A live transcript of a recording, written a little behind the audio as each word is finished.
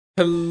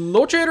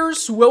Hello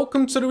traders,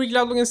 welcome to the weekly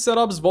outlook and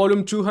setups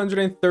volume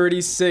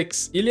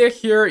 236. Iliya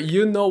here.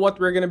 You know what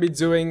we're going to be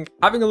doing,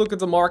 having a look at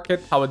the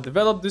market, how it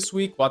developed this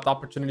week, what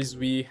opportunities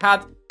we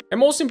had, and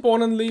most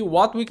importantly,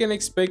 what we can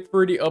expect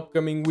for the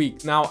upcoming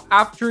week. Now,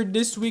 after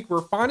this week,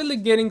 we're finally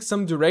getting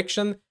some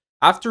direction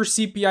after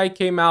CPI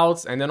came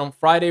out, and then on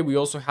Friday, we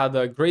also had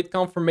a great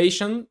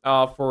confirmation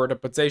for the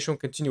potential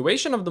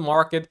continuation of the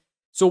market.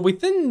 So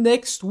within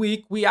next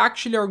week, we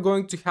actually are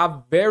going to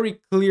have very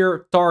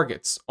clear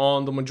targets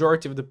on the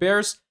majority of the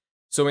pairs.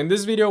 So in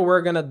this video,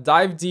 we're going to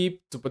dive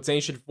deep to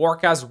potentially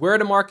forecast where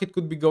the market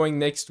could be going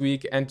next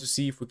week and to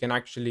see if we can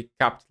actually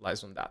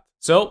capitalize on that.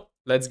 So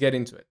let's get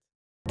into it.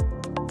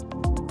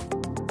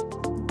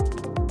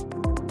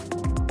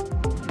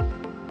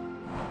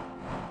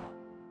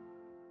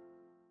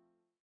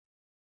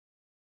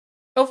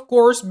 Of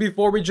course,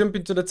 before we jump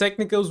into the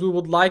technicals, we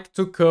would like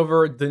to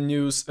cover the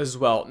news as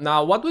well.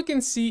 Now, what we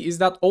can see is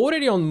that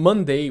already on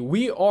Monday,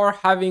 we are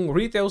having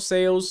retail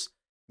sales,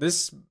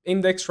 this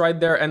index right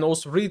there, and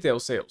also retail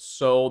sales.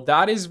 So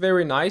that is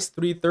very nice.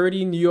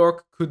 3:30 in New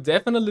York could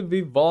definitely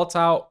be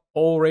volatile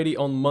already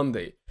on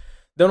Monday.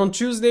 Then on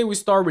Tuesday, we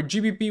start with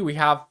GBP. We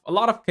have a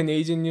lot of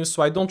Canadian news,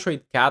 so I don't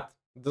trade CAT.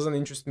 It doesn't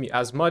interest me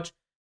as much.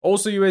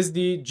 Also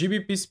USD,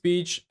 GBP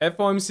speech,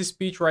 FOMC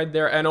speech right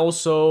there, and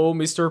also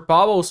Mr.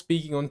 Powell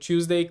speaking on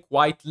Tuesday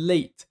quite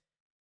late.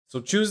 So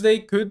Tuesday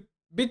could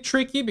be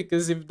tricky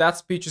because if that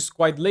speech is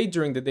quite late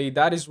during the day,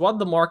 that is what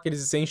the market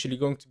is essentially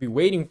going to be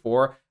waiting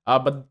for.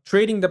 But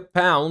trading the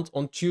pound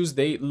on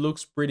Tuesday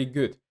looks pretty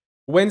good.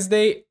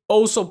 Wednesday,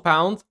 also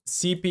pound,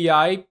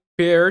 CPI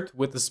paired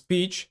with a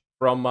speech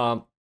from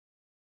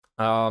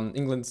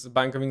England's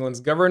Bank of England's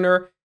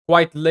governor,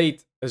 quite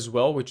late as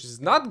well, which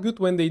is not good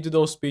when they do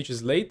those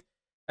speeches late.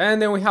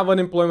 And then we have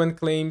unemployment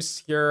claims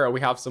here. We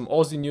have some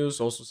Aussie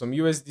news, also some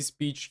USD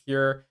speech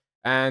here.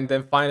 And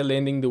then finally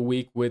ending the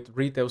week with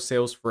retail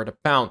sales for the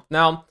pound.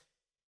 Now,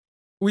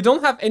 we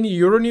don't have any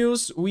Euro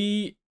news.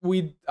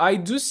 I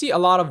do see a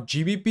lot of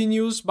GBP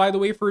news, by the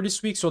way, for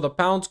this week. So the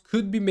pound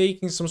could be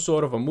making some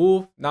sort of a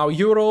move. Now,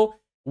 Euro,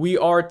 we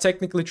are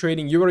technically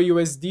trading Euro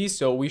USD.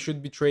 So we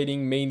should be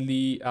trading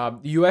mainly the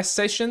US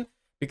session.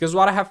 Because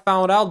what I have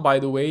found out, by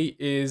the way,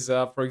 is,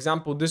 for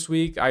example, this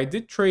week, I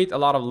did trade a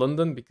lot of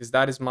London because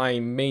that is my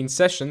main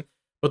session.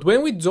 But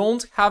when we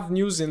don't have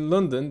news in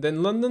London,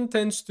 then London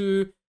tends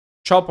to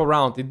chop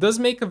around. It does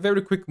make a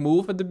very quick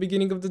move at the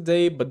beginning of the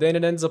day, but then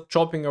it ends up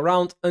chopping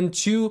around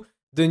until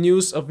the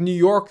news of New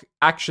York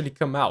actually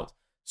come out.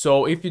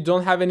 So if you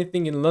don't have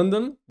anything in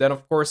London, then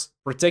of course,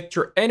 protect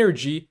your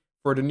energy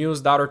for the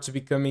news that are to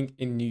be coming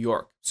in New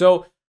York.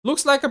 So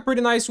looks like a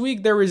pretty nice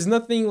week. There is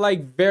nothing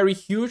like very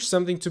huge,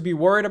 something to be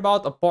worried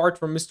about apart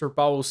from Mr.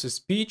 Powell's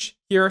speech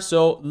here.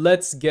 So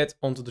let's get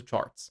onto the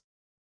charts.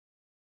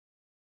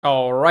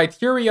 All right,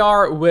 here we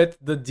are with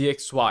the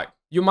DXY.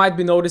 You might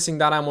be noticing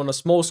that I'm on a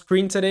small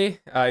screen today.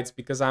 It's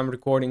because I'm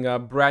recording a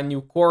brand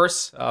new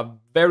course, a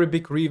very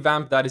big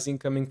revamp that is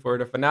incoming for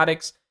the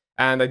Fanatics.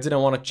 And I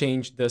didn't want to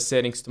change the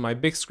settings to my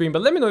big screen.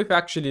 But let me know if you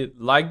actually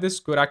like this,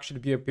 could actually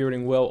be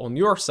appearing well on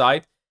your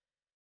side.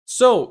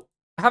 So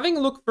having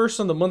a look first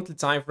on the monthly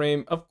time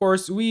frame, of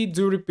course, we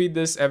do repeat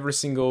this every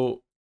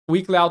single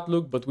weekly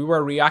outlook, but we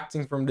were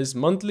reacting from this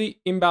monthly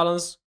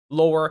imbalance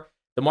lower.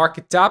 The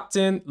market tapped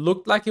in,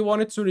 looked like it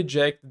wanted to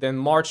reject, then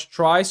March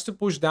tries to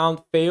push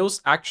down, fails,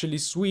 actually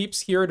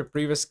sweeps here the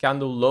previous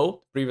candle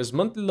low, previous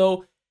monthly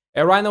low.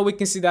 And right now we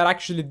can see that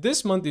actually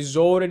this month is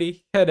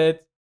already headed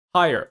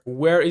higher.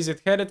 Where is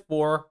it headed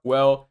for?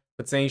 Well,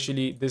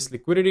 potentially this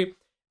liquidity.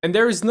 And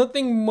there is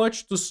nothing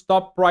much to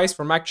stop price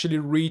from actually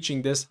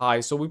reaching this high.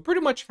 So we pretty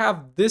much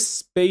have this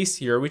space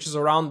here, which is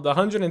around the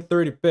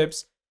 130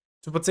 pips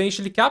to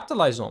potentially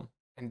capitalize on.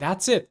 And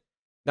that's it.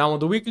 Now on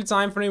the weekly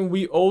time frame,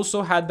 we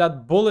also had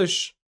that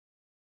bullish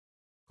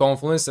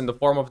confluence in the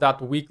form of that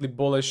weekly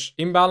bullish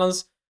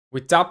imbalance.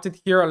 We tapped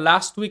it here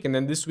last week, and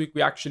then this week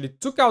we actually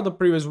took out the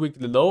previous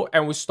weekly low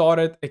and we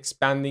started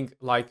expanding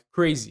like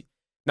crazy.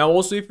 Now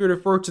also, if you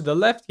refer to the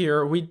left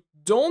here, we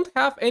don't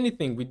have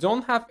anything. We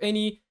don't have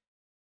any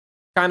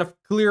kind of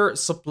clear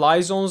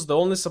supply zones. The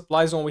only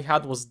supply zone we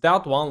had was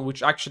that one,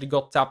 which actually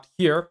got tapped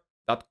here.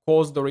 That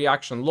caused the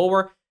reaction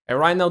lower. And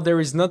right now there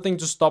is nothing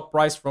to stop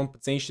price from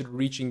potentially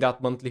reaching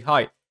that monthly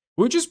high,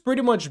 which is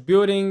pretty much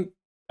building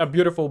a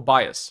beautiful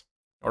bias.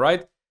 All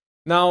right.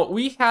 Now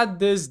we had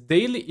this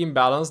daily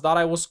imbalance that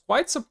I was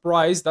quite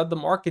surprised that the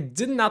market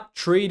did not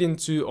trade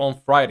into on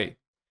Friday.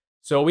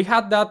 So we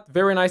had that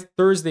very nice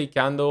Thursday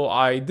candle.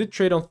 I did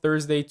trade on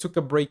Thursday, took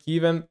a break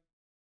even.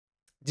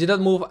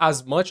 Didn't move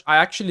as much. I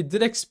actually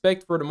did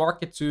expect for the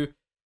market to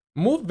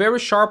move very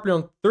sharply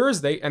on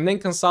Thursday and then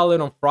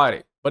consolidate on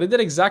Friday. But it did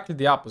exactly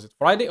the opposite.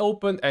 Friday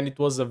opened and it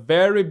was a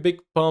very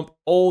big pump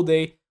all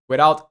day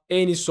without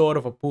any sort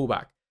of a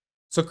pullback.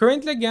 So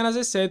currently, again, as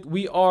I said,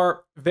 we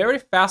are very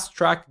fast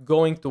track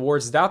going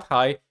towards that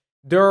high.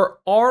 There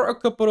are a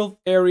couple of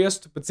areas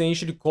to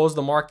potentially cause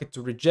the market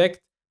to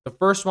reject. The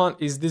first one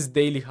is this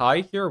daily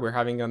high here. We're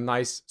having a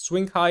nice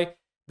swing high.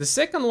 The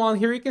second one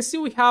here, you can see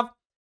we have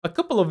a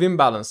couple of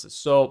imbalances.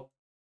 So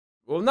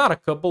well, not a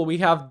couple. We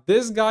have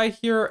this guy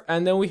here,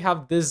 and then we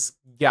have this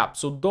gap.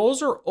 So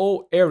those are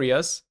all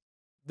areas,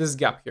 this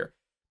gap here.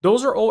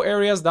 Those are all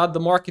areas that the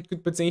market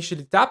could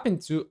potentially tap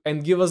into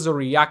and give us a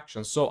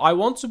reaction. So I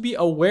want to be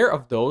aware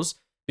of those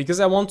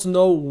because I want to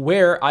know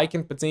where I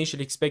can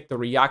potentially expect a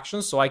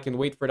reaction so I can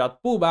wait for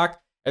that pullback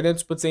and then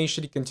to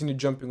potentially continue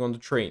jumping on the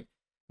train.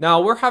 Now,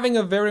 we're having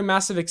a very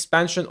massive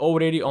expansion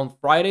already on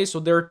Friday, so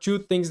there are two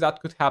things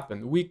that could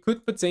happen. We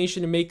could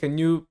potentially make a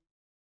new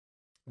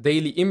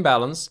daily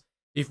imbalance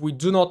if we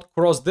do not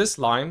cross this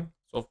line.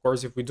 So, of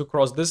course, if we do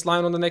cross this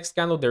line on the next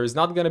candle, there is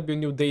not going to be a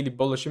new daily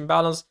bullish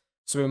imbalance,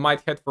 so we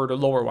might head for the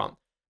lower one.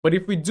 But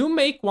if we do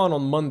make one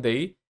on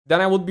Monday,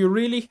 then I would be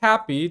really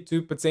happy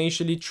to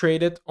potentially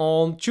trade it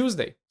on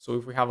Tuesday. So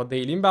if we have a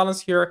daily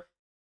imbalance here,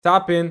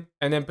 tap in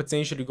and then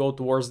potentially go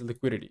towards the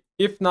liquidity.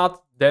 If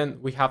not, then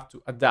we have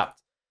to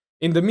adapt.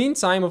 In the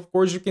meantime, of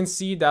course, you can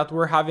see that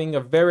we're having a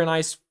very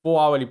nice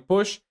 4-hourly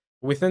push.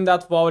 Within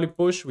that 4-hourly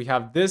push, we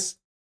have this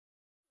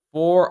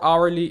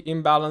 4-hourly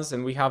imbalance,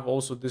 and we have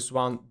also this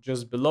one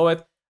just below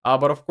it.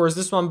 But of course,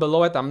 this one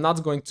below it, I'm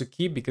not going to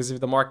keep because if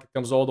the market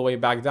comes all the way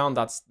back down,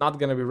 that's not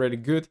going to be really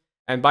good.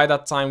 And by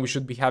that time, we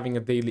should be having a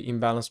daily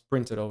imbalance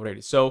printed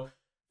already. So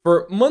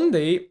for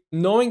Monday,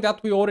 knowing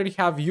that we already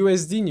have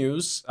USD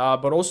news,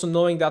 but also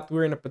knowing that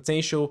we're in a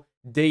potential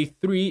day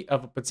 3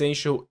 of a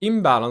potential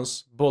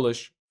imbalance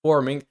bullish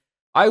forming,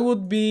 I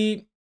would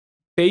be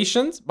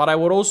patient, but I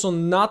would also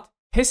not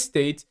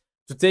hesitate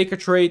to take a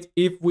trade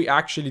if we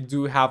actually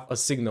do have a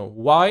signal.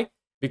 Why?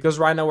 Because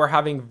right now we're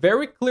having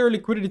very clear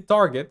liquidity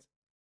target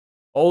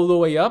all the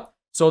way up.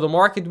 So the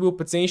market will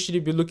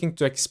potentially be looking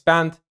to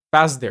expand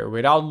past there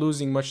without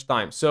losing much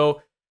time.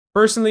 So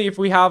personally, if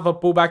we have a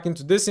pullback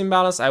into this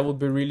imbalance, I would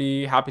be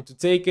really happy to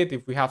take it.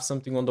 If we have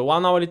something on the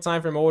 1-hourly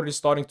time frame already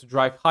starting to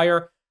drive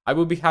higher, I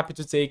will be happy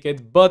to take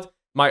it. But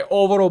my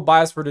overall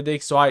bias for the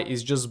DXY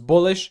is just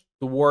bullish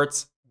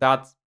towards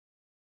that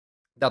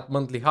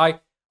monthly high.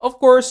 Of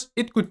course,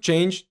 it could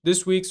change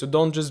this week, so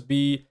don't just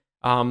be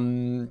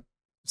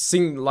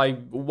like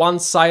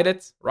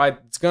one-sided, right?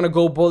 It's gonna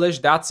go bullish,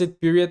 that's it,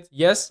 period.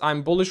 Yes,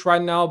 I'm bullish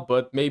right now,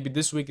 but maybe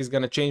this week is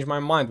gonna change my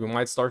mind. We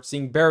might start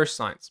seeing bearish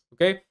signs,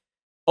 okay?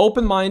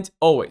 Open mind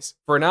always.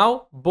 For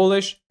now,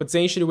 bullish,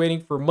 potentially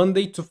waiting for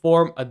Monday to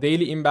form a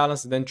daily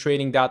imbalance and then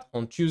trading that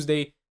on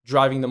Tuesday,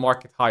 driving the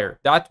market higher.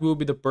 That will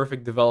be the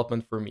perfect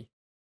development for me.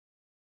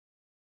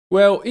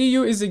 Well,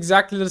 EU is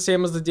exactly the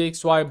same as the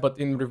DXY, but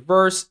in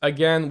reverse.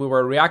 Again, we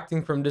were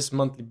reacting from this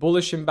monthly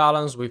bullish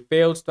imbalance. We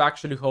failed to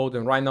actually hold,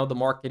 and right now the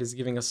market is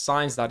giving us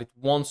signs that it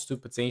wants to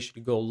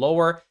potentially go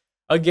lower.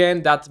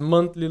 Again, that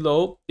monthly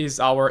low is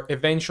our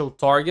eventual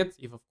target,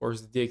 if of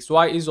course the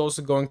DXY is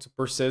also going to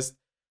persist.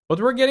 But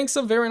we're getting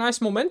some very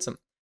nice momentum.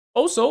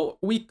 Also,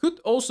 we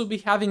could also be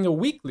having a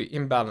weekly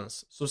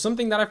imbalance. So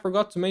something that I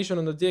forgot to mention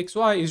on the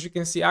DXY is you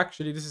can see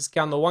actually this is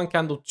candle 1,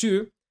 candle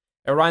 2.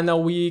 And right now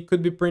we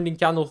could be printing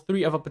candle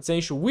 3 of a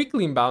potential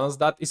weekly imbalance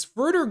that is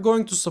further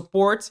going to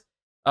support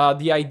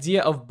the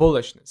idea of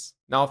bullishness.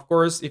 Now, of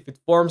course, if it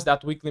forms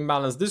that weekly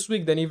imbalance this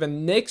week, then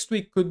even next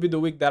week could be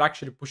the week that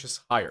actually pushes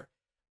higher.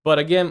 But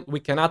again, we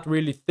cannot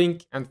really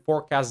think and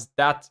forecast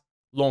that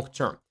long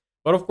term.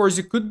 But of course,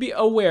 you could be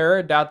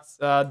aware that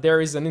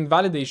there is an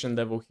invalidation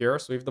level here.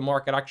 So if the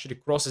market actually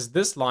crosses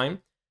this line,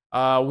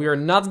 we are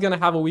not going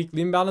to have a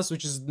weekly imbalance,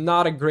 which is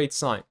not a great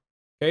sign.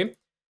 Okay.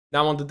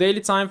 Now on the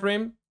daily time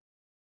frame,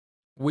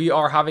 we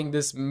are having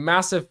this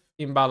massive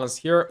imbalance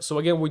here. So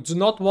again, we do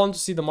not want to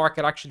see the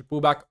market actually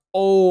pull back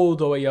all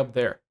the way up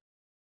there.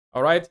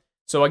 All right.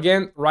 So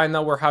again, right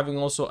now we're having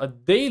also a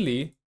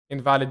daily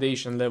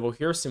invalidation level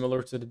here,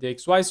 similar to the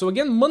DXY. So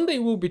again, Monday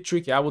will be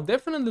tricky. I would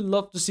definitely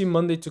love to see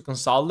Monday to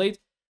consolidate,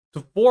 to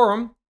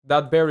form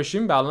that bearish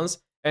imbalance,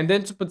 and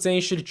then to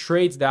potentially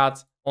trade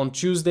that on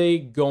Tuesday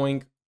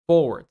going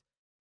forward.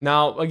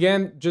 Now,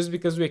 again, just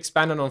because we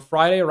expanded on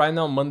Friday, right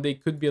now, Monday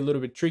could be a little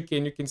bit tricky.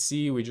 And you can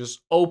see we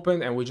just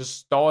opened and we just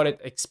started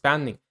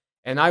expanding.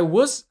 And I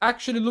was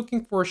actually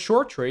looking for a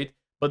short trade,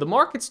 but the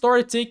market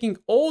started taking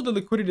all the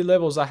liquidity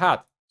levels I had.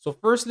 So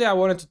firstly, I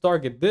wanted to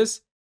target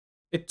this.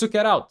 It took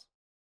it out.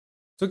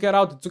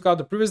 It took out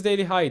the previous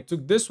daily high. It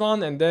took this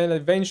one, and then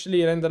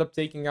eventually it ended up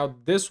taking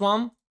out this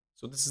one.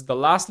 So this is the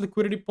last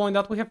liquidity point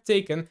that we have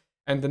taken.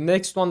 And the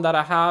next one that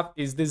I have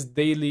is this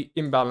daily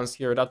imbalance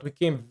here that we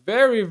came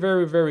very,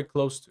 very, very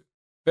close to.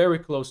 Very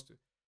close to.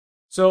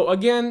 So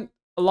again,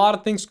 a lot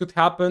of things could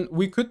happen.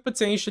 We could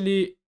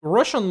potentially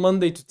rush on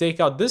Monday to take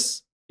out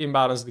this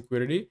imbalance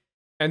liquidity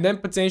and then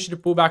potentially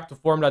pull back to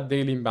form that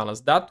daily imbalance.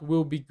 That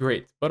will be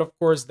great. But of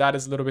course, that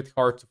is a little bit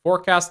hard to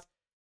forecast.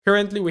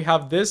 Currently, we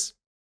have this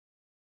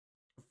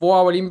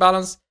 4-hour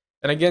imbalance.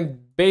 And again,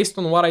 based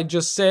on what I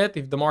just said,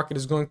 if the market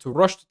is going to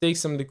rush to take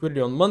some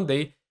liquidity on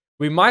Monday,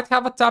 we might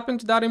have a tap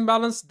into that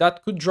imbalance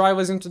that could drive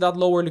us into that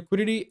lower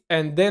liquidity,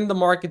 and then the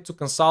market to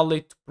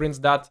consolidate to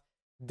print that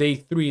day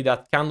 3,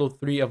 that candle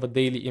 3 of a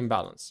daily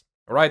imbalance.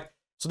 All right.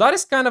 So that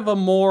is kind of a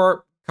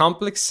more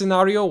complex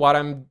scenario, what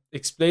I'm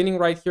explaining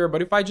right here.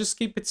 But if I just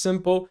keep it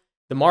simple,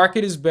 the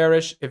market is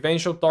bearish.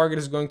 Eventual target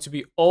is going to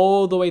be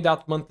all the way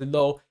that monthly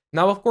low.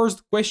 Now, of course,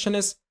 the question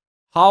is,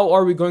 how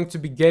are we going to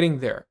be getting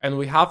there? And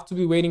we have to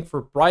be waiting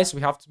for price.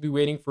 We have to be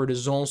waiting for the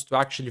zones to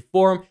actually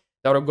form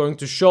that are going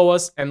to show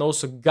us and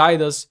also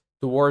guide us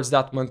towards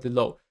that monthly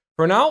low.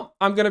 For now,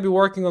 I'm going to be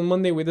working on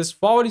Monday with this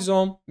hourly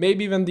zone,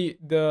 maybe even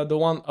the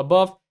one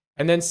above,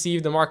 and then see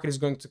if the market is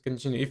going to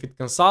continue. If it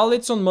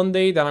consolidates on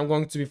Monday, then I'm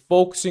going to be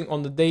focusing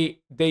on the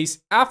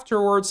days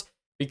afterwards,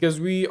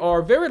 because we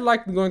are very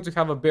likely going to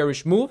have a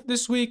bearish move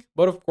this week.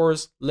 But of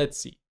course, let's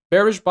see.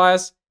 Bearish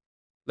bias,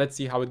 let's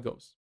see how it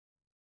goes.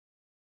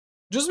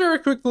 Just very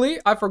quickly,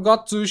 I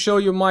forgot to show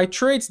you my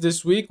trades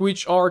this week,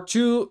 which are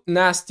two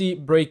nasty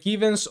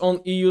break-evens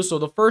on EU. So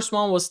the first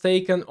one was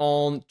taken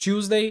on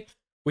Tuesday.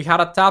 We had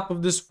a tap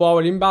of this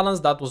forward imbalance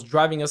that was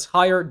driving us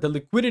higher. The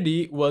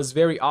liquidity was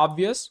very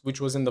obvious,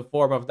 which was in the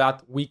form of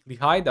that weekly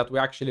high that we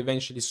actually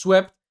eventually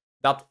swept.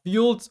 That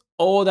fueled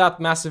all that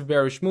massive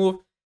bearish move.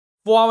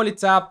 4-hourly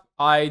tap,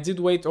 I did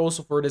wait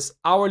also for this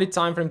hourly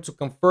time frame to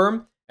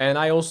confirm. And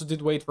I also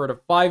did wait for the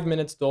 5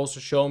 minutes to also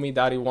show me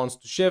that it wants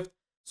to shift.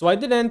 So I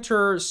did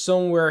enter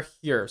somewhere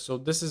here. So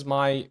this is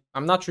my,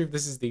 I'm not sure if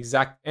this is the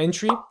exact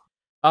entry,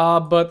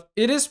 but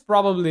it is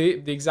probably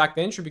the exact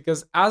entry,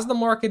 because as the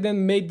market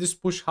then made this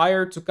push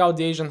higher, took out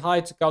the Asian high,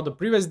 took out the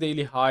previous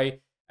daily high,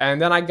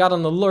 and then I got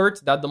an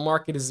alert that the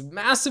market is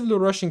massively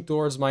rushing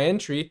towards my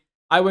entry,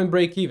 I went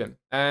break even.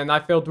 And I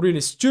felt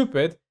really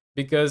stupid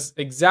because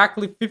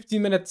exactly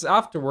 15 minutes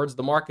afterwards,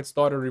 the market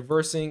started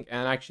reversing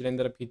and actually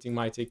ended up hitting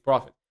my take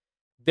profit.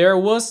 There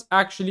was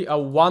actually a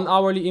 1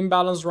 hourly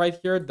imbalance right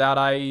here that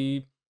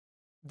I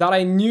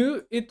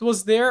knew it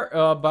was there,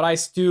 but I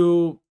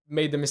still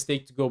made the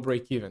mistake to go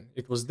break even.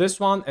 It was this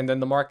one, and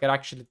then the market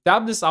actually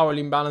tapped this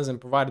hourly imbalance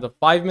and provided a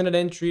 5-minute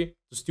entry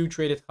to still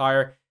trade it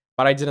higher,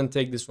 but I didn't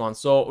take this one.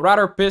 So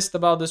rather pissed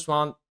about this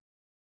one.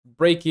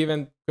 Break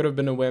even could have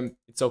been a win.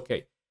 It's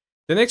okay.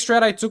 The next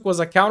trade I took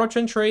was a counter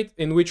trend trade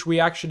in which we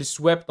actually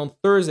swept on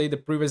Thursday the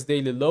previous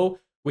daily low.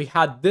 We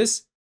had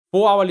this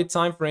 4-hourly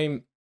time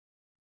frame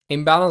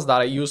imbalance that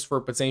I used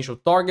for potential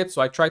target.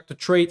 So I tried to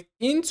trade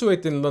into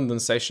it in London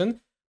session,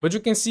 but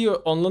you can see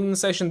on London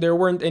session there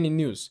weren't any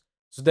news.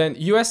 So then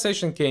US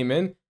session came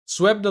in,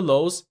 swept the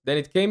lows, then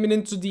it came in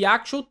into the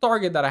actual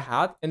target that I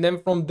had, and then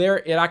from there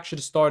it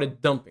actually started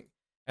dumping.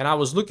 And I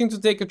was looking to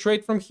take a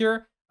trade from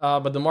here,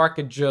 but the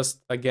market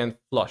just again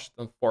flushed.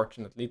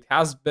 Unfortunately, it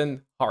has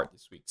been hard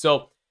this week.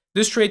 So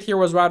this trade here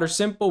was rather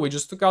simple. We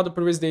just took out the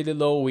previous daily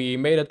low. We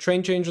made a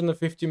trend change on the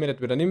 50-minute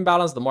with an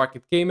imbalance. The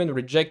market came in,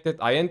 rejected.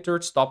 I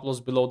entered, stop loss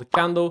below the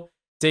candle,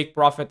 take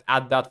profit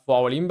at that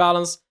 4-hourly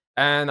imbalance,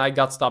 and I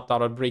got stopped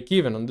out at break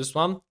even on this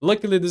one.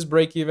 Luckily, this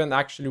break even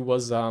actually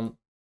was a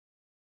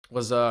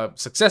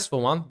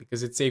successful one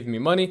because it saved me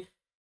money.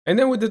 And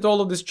then we did all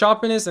of this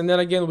choppiness, and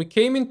then again we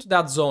came into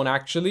that zone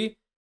actually,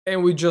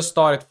 and we just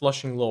started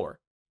flushing lower.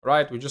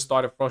 Right, we just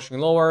started flushing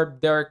lower.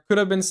 There could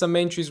have been some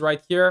entries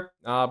right here,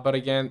 but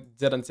again,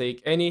 didn't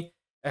take any.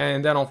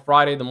 And then on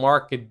Friday, the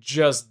market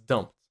just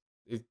dumped.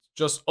 It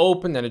just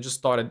opened and it just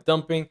started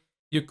dumping.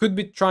 You could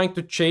be trying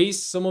to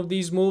chase some of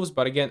these moves,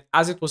 but again,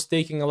 as it was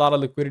taking a lot of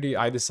liquidity,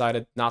 I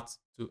decided not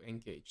to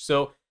engage.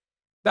 So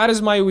that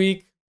is my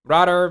week.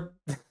 Rather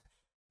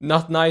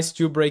not nice,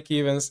 2 break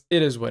evens.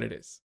 It is what it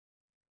is.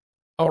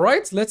 All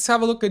right, let's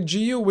have a look at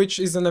GU, which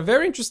is in a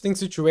very interesting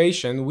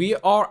situation. We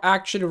are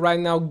actually right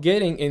now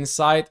getting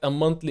inside a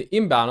monthly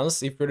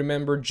imbalance. If you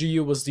remember,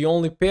 GU was the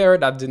only pair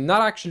that did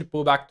not actually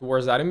pull back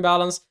towards that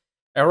imbalance.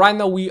 And right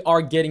now we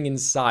are getting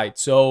inside.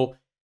 So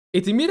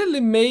it immediately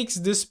makes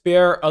this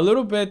pair a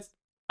little bit,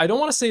 I don't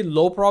want to say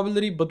low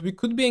probability, but we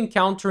could be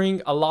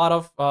encountering a lot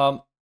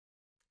of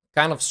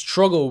kind of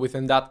struggle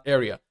within that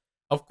area.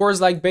 Of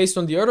course, like based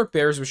on the other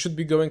pairs, we should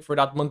be going for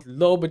that monthly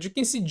low, but you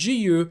can see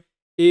GU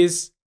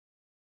is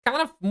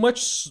kind of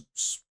much,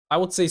 I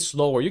would say,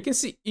 slower. You can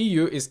see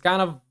EU is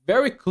kind of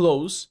very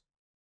close.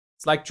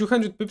 It's like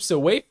 200 pips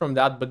away from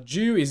that, but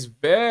GU is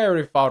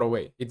very far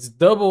away. It's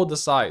double the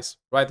size,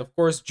 right? Of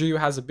course, GU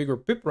has a bigger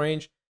pip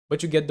range,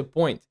 but you get the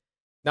point.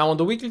 Now, on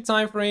the weekly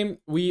time frame,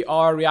 we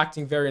are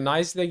reacting very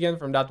nicely again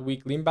from that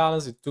weekly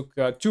imbalance. It took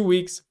 2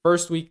 weeks.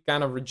 First week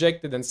kind of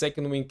rejected, and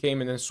second week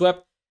came in and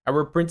swept. And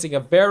we're printing a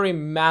very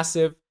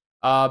massive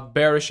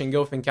bearish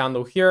engulfing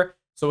candle here.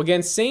 So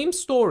again, same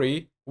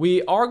story.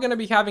 We are going to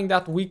be having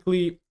that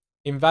weekly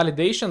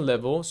invalidation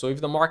level. So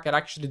if the market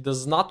actually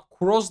does not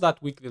cross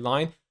that weekly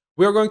line,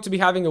 we're going to be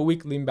having a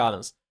weekly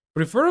imbalance.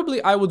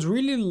 Preferably, I would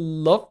really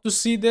love to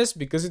see this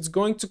because it's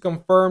going to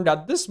confirm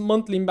that this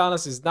monthly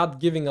imbalance is not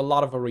giving a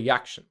lot of a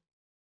reaction,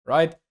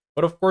 right?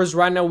 But of course,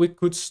 right now we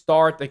could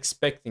start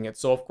expecting it.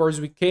 So of course,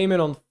 we came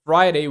in on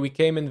Friday. We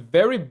came in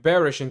very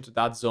bearish into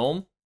that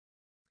zone.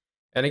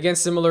 And again,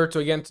 similar to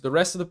the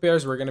rest of the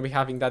pairs, we're going to be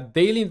having that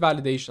daily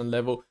invalidation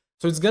level.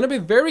 So it's going to be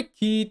very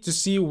key to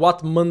see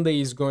what Monday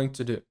is going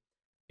to do.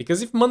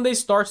 Because if Monday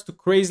starts to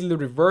crazily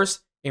reverse,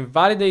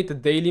 invalidate the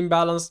daily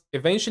imbalance,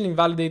 eventually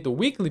invalidate the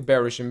weekly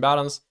bearish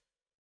imbalance,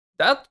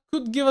 that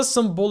could give us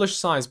some bullish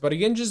signs. But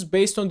again, just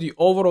based on the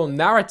overall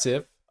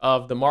narrative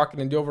of the market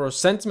and the overall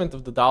sentiment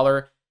of the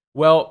dollar,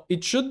 well,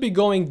 it should be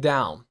going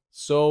down.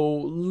 So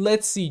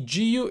let's see,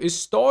 GU is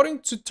starting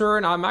to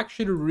turn. I'm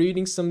actually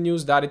reading some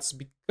news that it's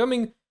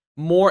becoming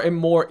more and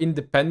more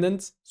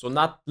independent, so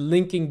not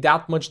linking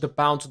that much the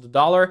pound to the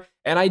dollar.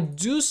 And I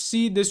do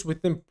see this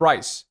within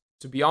price,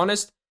 to be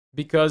honest,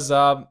 because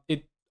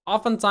it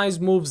oftentimes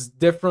moves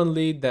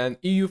differently than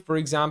EU, for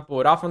example.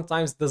 It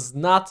oftentimes does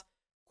not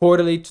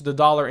correlate to the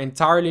dollar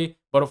entirely,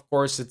 but of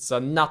course it's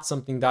not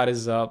something that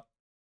is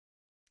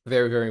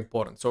very, very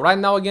important. So right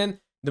now, again,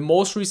 the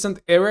most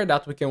recent area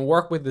that we can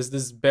work with is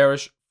this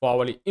bearish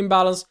hourly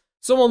imbalance.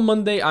 So on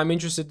Monday, I'm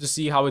interested to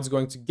see how it's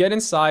going to get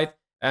inside,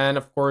 and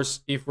of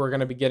course, if we're going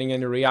to be getting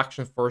any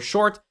reaction for a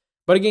short.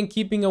 But again,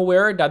 keeping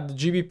aware that the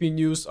GBP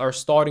news are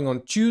starting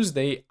on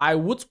Tuesday, I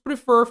would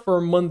prefer for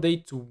Monday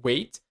to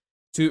wait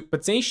to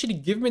potentially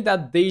give me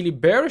that daily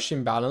bearish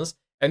imbalance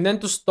and then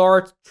to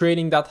start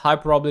trading that high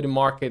probability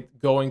market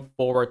going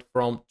forward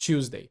from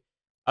Tuesday.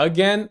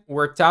 Again,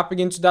 we're tapping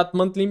into that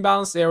monthly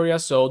imbalance area,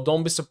 so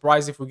don't be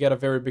surprised if we get a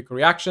very big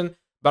reaction.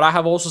 But I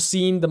have also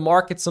seen the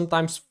market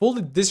sometimes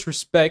fully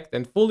disrespect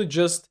and fully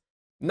just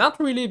not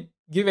really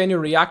give any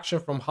reaction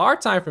from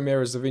hard time frame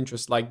areas of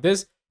interest like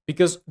this,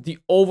 because the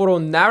overall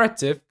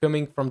narrative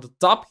coming from the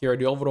top here,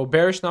 the overall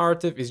bearish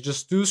narrative, is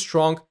just too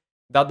strong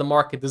that the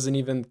market doesn't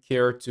even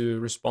care to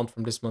respond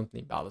from this monthly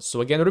imbalance. So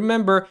again,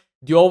 remember,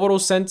 the overall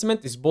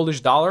sentiment is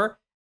bullish dollar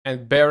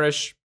and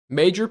bearish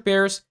major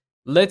pairs.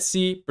 Let's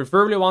see,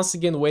 preferably once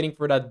again waiting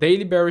for that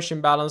daily bearish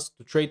imbalance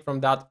to trade from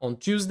that on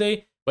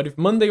Tuesday. But if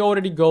Monday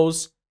already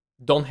goes,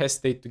 don't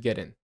hesitate to get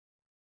in.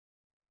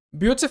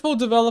 Beautiful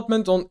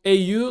development on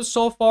AU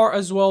so far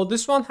as well.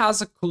 This one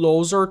has a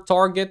closer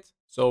target,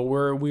 so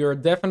we are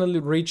definitely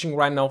reaching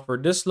right now for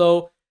this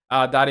low.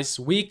 That is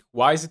weak.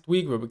 Why is it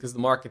weak? Well, because the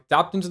market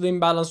tapped into the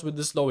imbalance with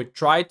this low. It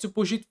tried to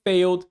push, it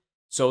failed.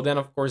 So then,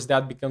 of course,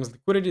 that becomes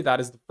liquidity.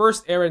 That is the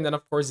first area. And then,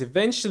 of course,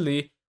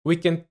 eventually we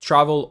can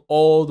travel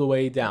all the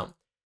way down.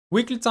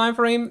 Weekly time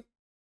frame.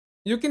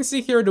 You can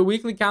see here the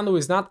weekly candle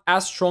is not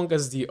as strong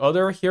as the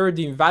other. Here,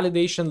 the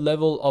invalidation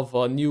level of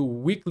a new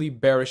weekly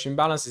bearish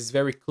imbalance is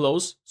very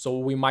close. So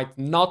we might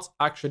not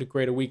actually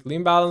create a weekly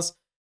imbalance.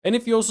 And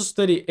if you also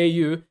study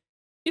AU,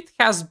 it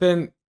has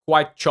been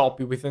quite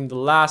choppy within the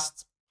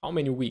last, how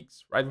many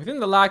weeks, right? Within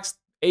the last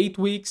 8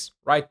 weeks,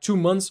 right? 2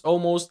 months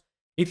almost,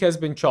 it has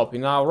been choppy.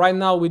 Now, right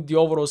now with the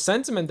overall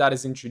sentiment that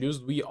is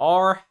introduced, we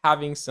are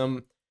having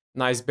some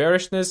nice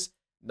bearishness.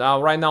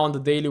 Now, right now on the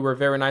daily, we're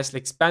very nicely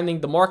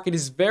expanding. The market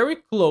is very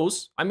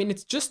close. I mean,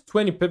 it's just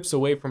 20 pips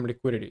away from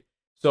liquidity.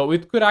 So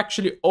it could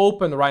actually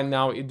open right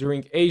now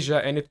during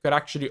Asia, and it could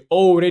actually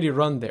already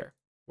run there.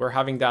 We're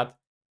having that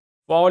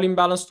fall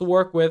imbalance to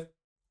work with.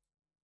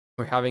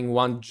 We're having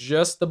one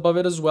just above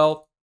it as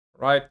well,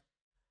 right?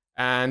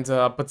 And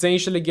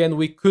potentially, again,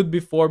 we could be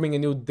forming a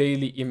new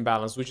daily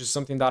imbalance, which is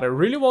something that I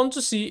really want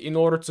to see in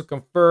order to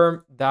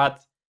confirm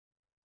that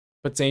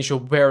potential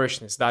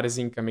bearishness that is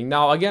incoming.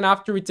 Now, again,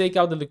 after we take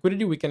out the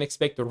liquidity, we can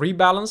expect a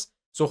rebalance.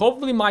 So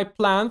hopefully my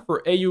plan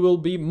for AU will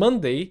be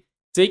Monday,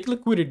 take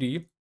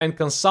liquidity and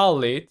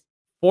consolidate,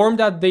 form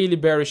that daily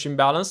bearish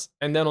imbalance,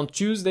 and then on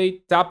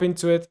Tuesday, tap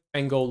into it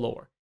and go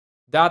lower.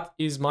 That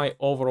is my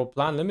overall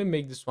plan. Let me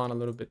make this one a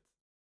little bit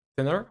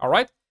thinner. All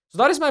right. So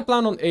that is my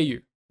plan on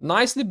AU.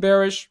 Nicely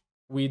bearish.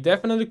 We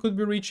definitely could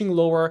be reaching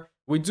lower.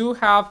 We do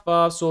have,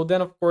 so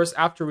then of course,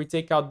 after we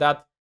take out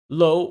that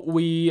low,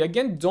 we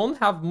again don't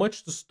have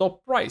much to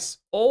stop price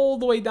all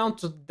the way down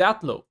to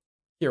that low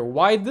here.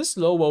 Why this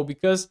low? Well,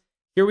 because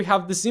here we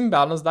have this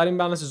imbalance. That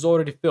imbalance is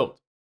already filled.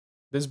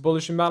 This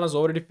bullish imbalance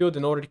already filled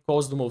and already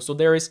caused the move. So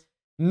there is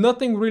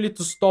nothing really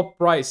to stop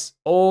price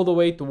all the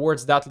way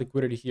towards that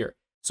liquidity here.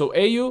 So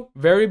AU,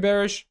 very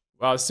bearish,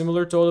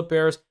 similar to other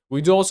pairs.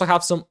 We do also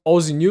have some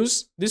Aussie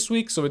news this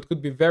week, so it could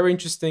be very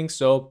interesting.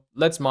 So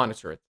let's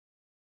monitor it.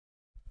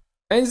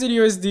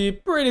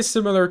 NZUSD, pretty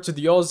similar to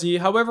the Aussie.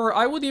 However,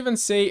 I would even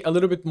say a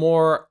little bit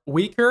more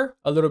weaker,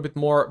 a little bit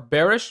more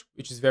bearish,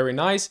 which is very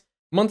nice.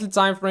 Monthly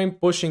time frame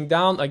pushing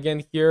down.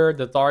 Again, here,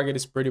 the target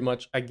is pretty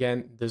much,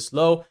 again, this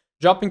low.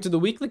 Dropping to the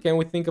weekly, can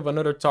we think of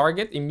another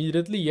target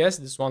immediately? Yes,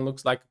 this one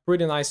looks like a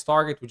pretty nice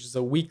target, which is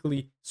a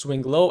weekly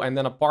swing low. And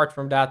then apart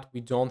from that,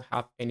 we don't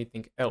have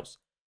anything else.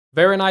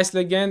 Very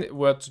nicely, again,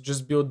 to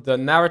just build the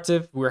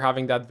narrative, we're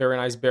having that very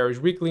nice bearish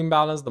weekly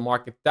imbalance. The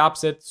market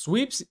taps it,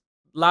 sweeps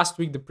last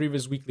week the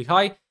previous weekly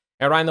high,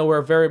 and right now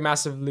we're very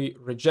massively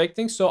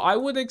rejecting. So I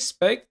would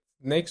expect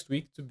next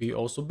week to be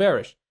also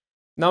bearish.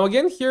 Now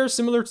again, here,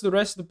 similar to the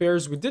rest of the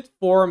pairs, we did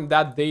form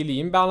that daily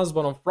imbalance,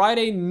 but on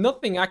Friday,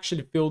 nothing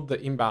actually filled the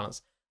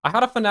imbalance. I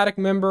had a Fanatic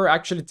member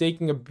actually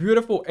taking a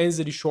beautiful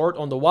NZD short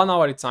on the 1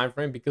 hourly time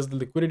frame because the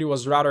liquidity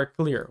was rather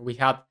clear. We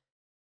had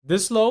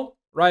this low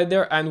right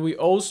there, and we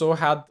also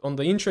had, on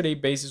the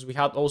intraday basis, we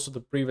had also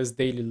the previous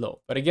daily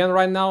low. But again,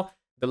 right now,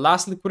 the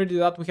last liquidity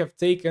that we have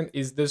taken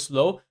is this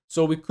low,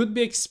 so we could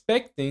be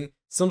expecting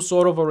some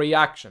sort of a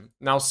reaction.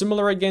 Now,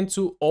 similar again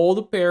to all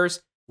the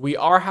pairs, we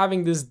are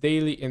having this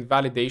daily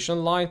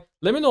invalidation line.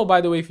 Let me know, by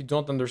the way, if you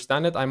don't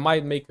understand it. I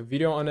might make a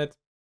video on it.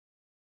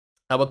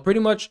 But pretty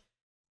much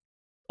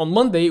on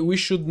Monday, we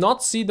should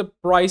not see the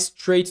price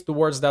trade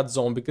towards that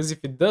zone, because if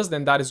it does,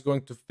 then that is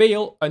going to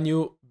fail a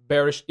new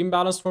bearish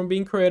imbalance from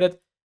being created.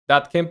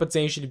 That can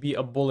potentially be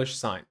a bullish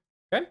sign.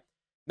 Okay.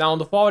 Now on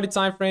the forward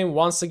time frame,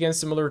 once again,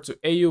 similar to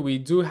AU, we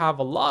do have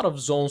a lot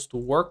of zones to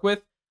work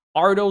with.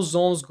 Are those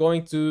zones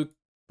going to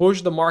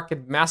push the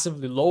market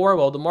massively lower?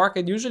 Well, the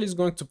market usually is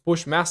going to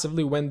push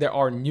massively when there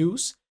are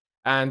news.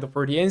 And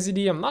for the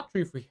NZD, I'm not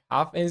sure if we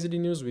have NZD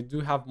news. We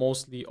do have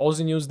mostly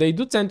Aussie news. They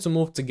do tend to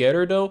move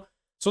together though.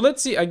 So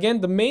let's see.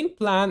 Again, the main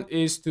plan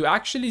is to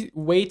actually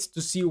wait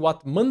to see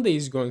what Monday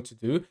is going to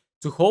do,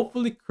 to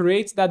hopefully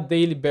create that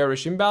daily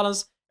bearish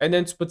imbalance, and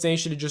then to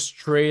potentially just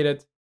trade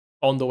it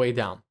on the way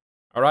down.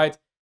 All right.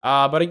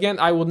 But again,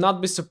 I would not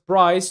be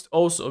surprised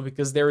also,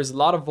 because there is a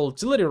lot of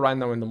volatility right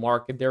now in the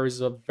market. There is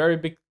a very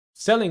big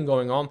selling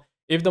going on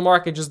if the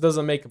market just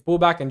doesn't make a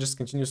pullback and just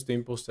continues to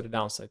impulse to the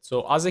downside.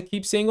 So as I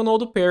keep saying on all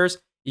the pairs,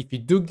 if you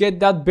do get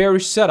that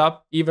bearish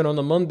setup, even on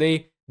a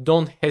Monday,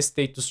 don't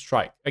hesitate to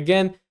strike.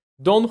 Again,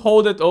 don't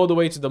hold it all the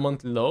way to the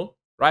monthly low,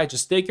 right?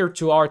 Just take your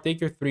 2-hour,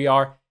 take your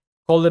 3-hour,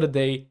 call it a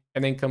day,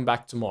 and then come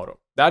back tomorrow.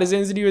 That is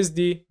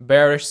NZD/USD,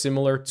 bearish,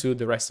 similar to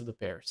the rest of the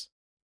pairs.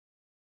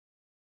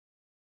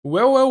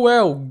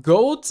 Well,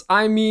 gold,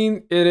 I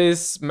mean, it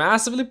is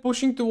massively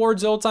pushing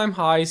towards all-time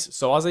highs.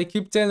 So as I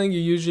keep telling you,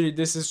 usually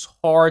this is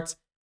hard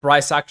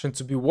price action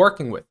to be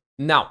working with.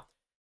 Now,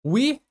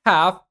 we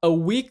have a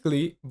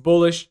weekly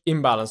bullish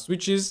imbalance,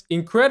 which is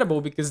incredible,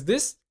 because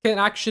this can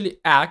actually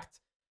act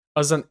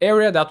as an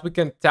area that we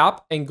can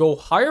tap and go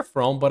higher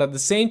from, but at the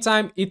same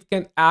time, it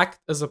can act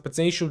as a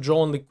potential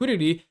draw on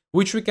liquidity,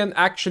 which we can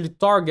actually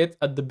target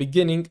at the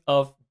beginning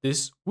of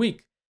this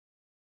week.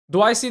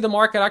 Do I see the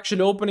market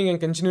actually opening and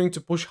continuing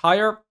to push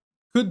higher?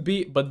 Could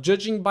be, but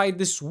judging by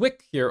this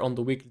wick here on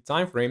the weekly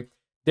time frame,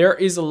 there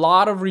is a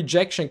lot of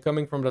rejection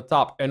coming from the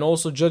top, and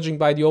also judging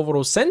by the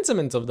overall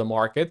sentiment of the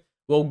market,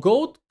 well,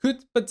 gold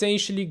could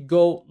potentially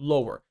go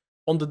lower.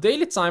 On the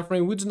daily time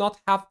frame, we do not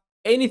have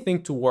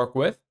anything to work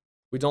with.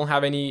 We don't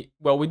have any,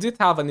 well, we did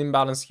have an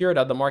imbalance here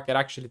that the market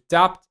actually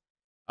tapped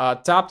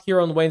here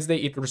on Wednesday.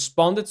 It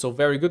responded, so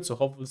very good. So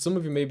hopefully some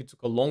of you maybe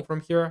took a long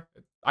from here.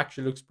 It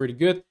actually looks pretty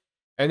good.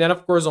 And then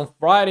of course on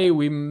Friday,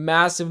 we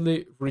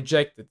massively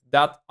rejected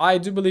that. I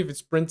do believe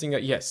it's printing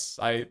yes,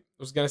 I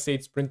was gonna say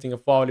it's printing a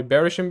hourly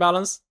bearish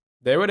imbalance.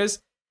 There it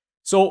is.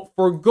 So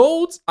for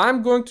gold,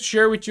 I'm going to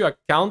share with you a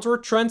counter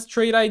trend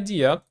trade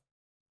idea.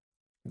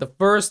 The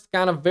first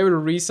kind of very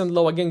recent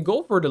low, again,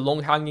 go for the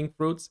long hanging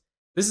fruits.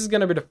 This is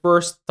going to be the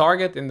first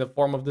target in the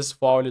form of this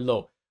hourly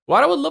low.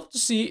 What I would love to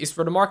see is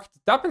for the market to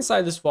tap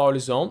inside this hourly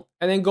zone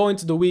and then go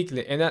into the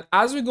weekly. And then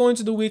as we go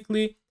into the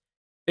weekly,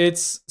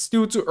 it's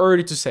still too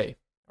early to say.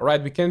 All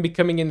right, we can be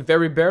coming in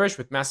very bearish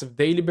with massive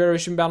daily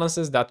bearish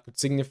imbalances. That could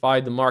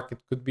signify the market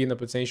could be in a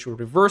potential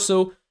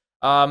reversal.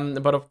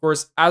 But of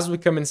course, as we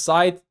come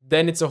inside,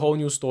 then it's a whole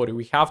new story.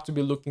 We have to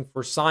be looking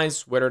for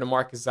signs whether the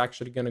market is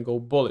actually going to go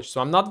bullish.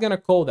 So I'm not going to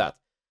call that.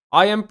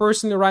 I am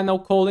personally right now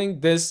calling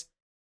this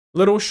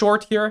little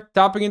short here,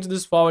 tapping into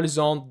this hourly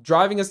zone,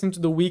 driving us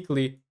into the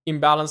weekly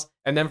imbalance,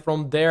 and then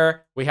from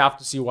there we have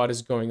to see what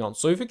is going on.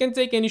 So if you can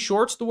take any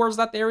shorts towards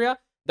that area,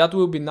 that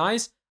will be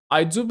nice.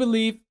 I do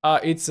believe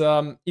it's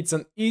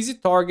an easy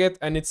target,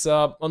 and it's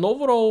an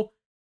overall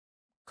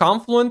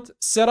confluent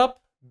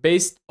setup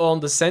based on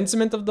the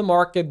sentiment of the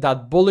market,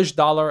 that bullish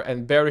dollar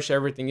and bearish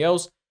everything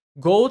else.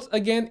 Gold,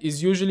 again,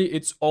 is usually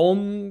its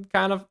own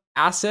kind of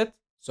asset.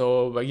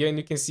 So again,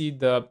 you can see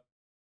the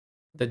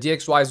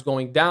DXY is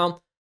going down.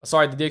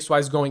 Sorry, the DXY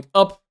is going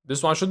up.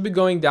 This one should be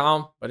going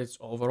down, but it's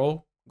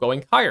overall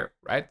going higher,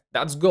 right?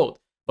 That's gold.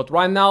 But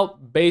right now,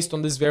 based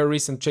on this very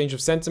recent change of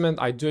sentiment,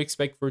 I do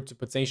expect for it to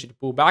potentially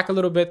pull back a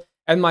little bit.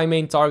 And my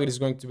main target is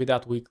going to be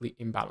that weekly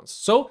imbalance.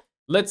 So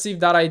let's see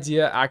if that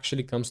idea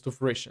actually comes to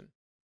fruition.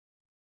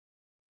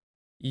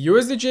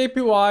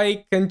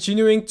 USD/JPY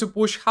continuing to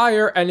push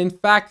higher. And in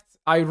fact,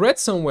 I read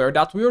somewhere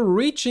that we are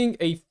reaching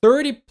a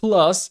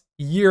 30+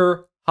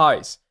 year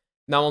highs.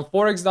 Now on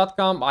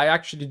Forex.com, I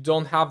actually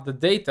don't have the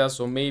data,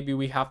 so maybe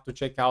we have to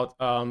check out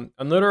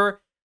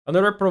another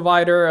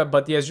provider.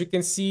 But as you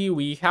can see,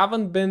 we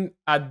haven't been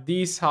at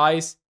these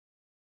highs.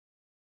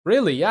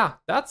 Really, yeah,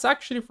 that's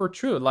actually for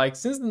true. Like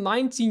since the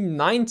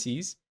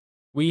 1990s,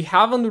 we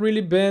haven't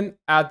really been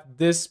at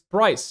this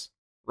price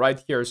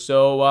right here.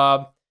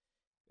 So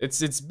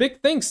it's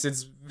big things.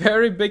 It's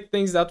very big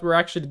things that we're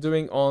actually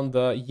doing on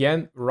the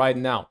yen right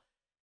now.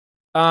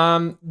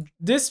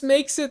 This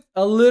makes it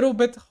a little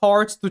bit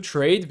hard to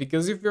trade,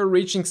 because if you're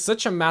reaching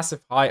such a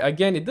massive high,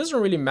 again, it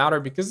doesn't really matter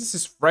because this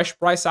is fresh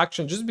price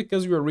action. Just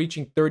because we're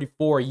reaching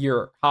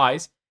 34-year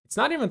highs, it's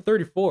not even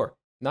 34,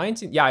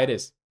 19. Yeah, it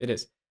is.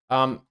 It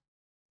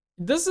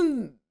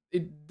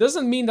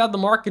doesn't mean that the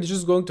market is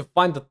just going to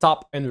find the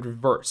top and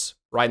reverse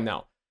right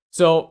now.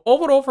 So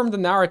overall, from the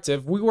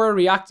narrative, we were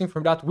reacting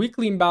from that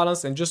weekly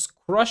imbalance and just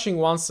crushing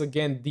once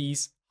again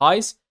these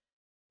highs.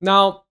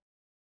 Now,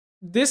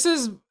 this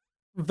is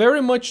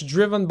very much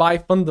driven by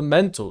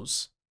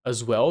fundamentals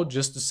as well,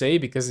 just to say,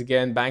 because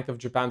again, Bank of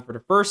Japan, for the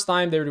first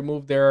time, they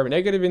removed their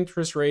negative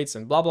interest rates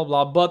and blah, blah,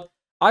 blah. But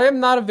I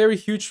am not a very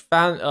huge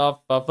fan of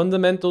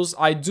fundamentals.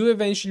 I do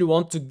eventually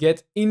want to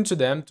get into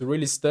them to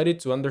really study,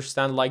 to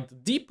understand like the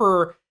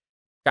deeper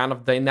kind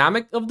of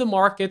dynamic of the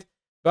market.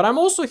 But I'm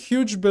also a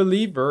huge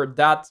believer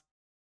that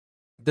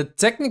the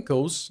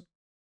technicals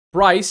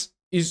price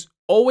is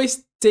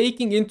always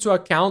taking into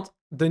account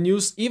the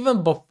news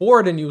even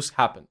before the news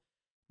happen.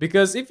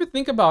 Because if you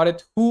think about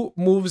it, who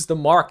moves the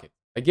market?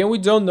 Again, we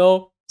don't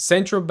know.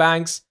 Central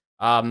banks,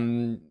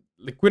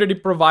 liquidity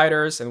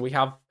providers, and we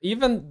have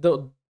even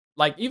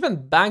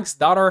even banks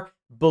that are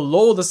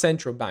below the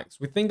central banks.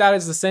 We think that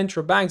is the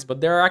central banks, but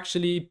there are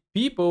actually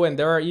people, and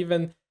there are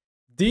even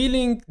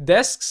dealing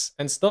desks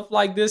and stuff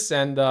like this,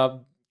 and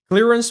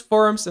clearance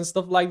firms and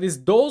stuff like this.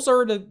 Those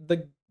are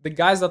the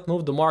guys that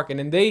move the market,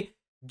 and they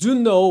do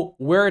know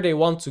where they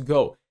want to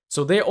go.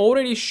 So they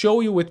already show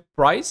you with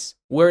price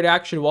where they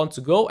actually want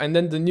to go, and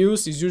then the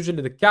news is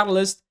usually the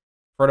catalyst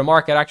for the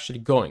market actually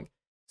going.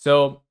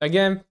 So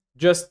again,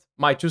 just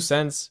my 2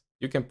 cents.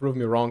 You can prove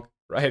me wrong,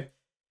 right?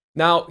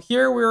 Now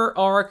here we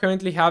are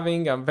currently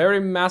having a very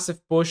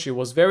massive push. It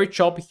was very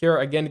choppy here.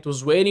 Again, it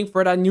was waiting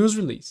for that news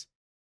release.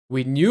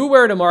 We knew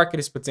where the market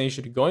is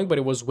potentially going, but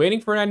it was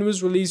waiting for that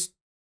news release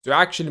to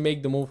actually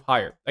make the move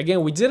higher.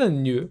 Again, we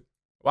didn't know.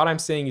 What I'm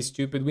saying is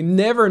stupid. We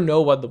never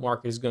know what the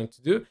market is going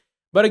to do.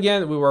 But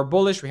again, we were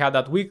bullish. We had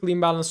that weekly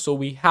imbalance, so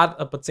we had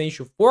a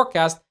potential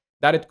forecast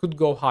that it could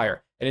go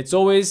higher. And it's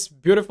always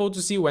beautiful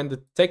to see when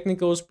the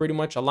technicals pretty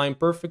much align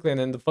perfectly, and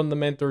then the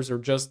fundamentals are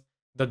just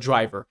the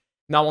driver.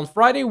 Now on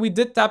Friday, we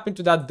did tap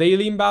into that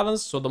daily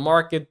imbalance, so the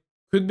market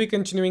could be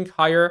continuing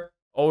higher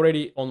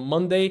already on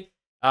Monday.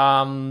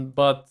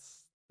 But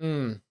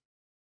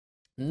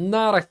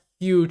not a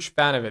huge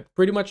fan of it.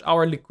 Pretty much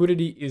our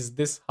liquidity is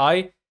this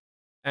high.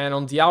 And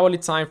on the hourly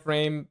time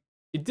frame,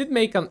 it did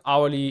make an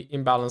hourly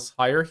imbalance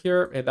higher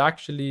here. It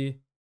actually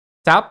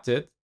tapped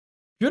it.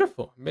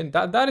 Beautiful. I mean,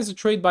 that is a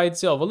trade by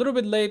itself. A little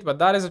bit late, but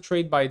that is a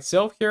trade by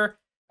itself here.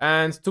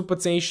 And to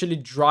potentially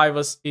drive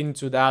us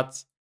into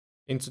that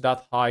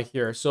high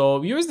here.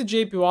 So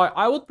USD JPY,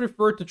 I would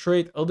prefer to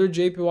trade other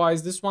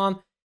JPYs. This one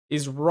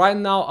is right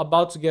now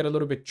about to get a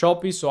little bit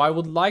choppy. So I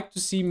would like to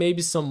see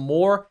maybe some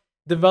more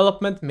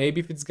development.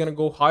 Maybe if it's going to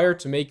go higher,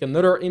 to make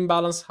another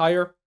imbalance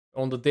higher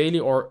on the daily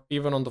or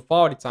even on the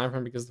hourly time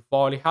frame, because the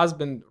hourly has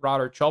been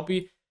rather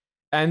choppy,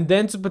 and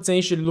then to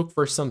potentially look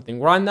for something.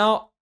 Right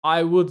now,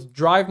 I would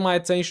drive my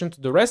attention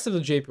to the rest of the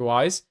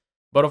JPYs,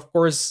 but of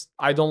course,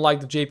 I don't like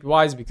the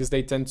JPYs because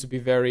they tend to be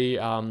very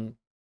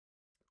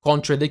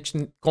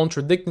contradicting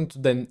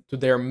to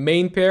their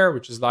main pair,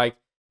 which is like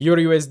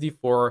Euro USD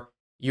for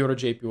Euro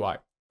JPY,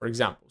 for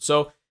example.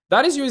 So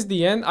that is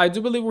USDN. I do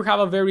believe we have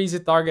a very easy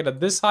target at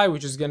this high,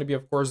 which is going to be,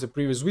 of course, the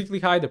previous weekly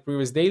high, the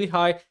previous daily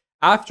high.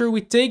 After we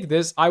take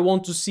this, I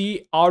want to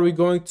see, are we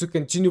going to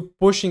continue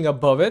pushing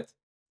above it,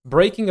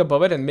 breaking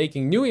above it and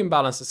making new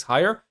imbalances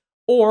higher,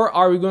 or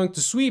are we going to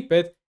sweep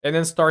it and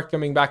then start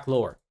coming back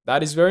lower?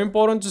 That is very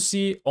important to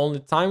see. Only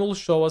time will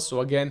show us.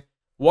 So again,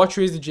 watch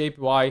USD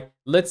JPY.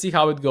 Let's see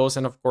how it goes.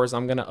 And of course,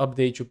 I'm going to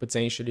update you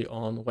potentially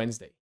on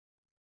Wednesday.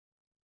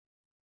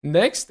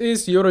 Next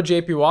is Euro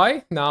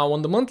JPY. Now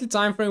on the monthly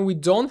time frame, we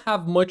don't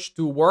have much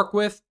to work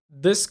with.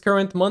 This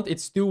current month,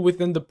 it's still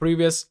within the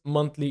previous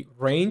monthly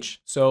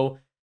range. So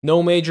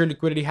no major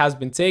liquidity has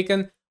been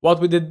taken. What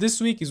we did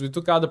this week is we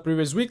took out the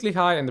previous weekly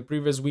high and the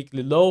previous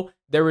weekly low.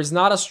 There is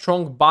not a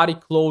strong body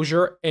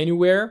closure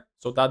anywhere.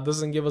 So that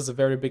doesn't give us a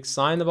very big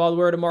sign about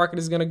where the market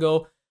is going to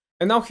go.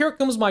 And now here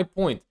comes my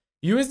point.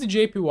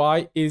 USD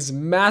JPY is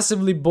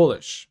massively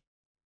bullish.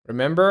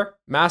 Remember,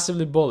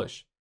 massively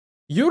bullish.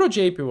 Euro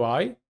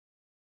JPY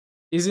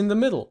is in the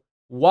middle.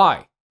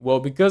 Why? Well,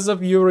 because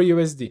of Euro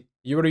USD.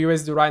 Euro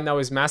USD right now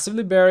is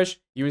massively bearish.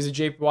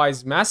 USD JPY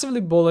is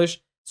massively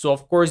bullish. So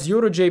of course,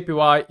 Euro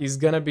JPY is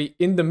going to be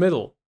in the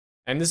middle.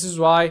 And this is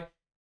why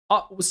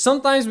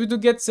sometimes we do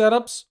get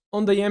setups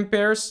on the yen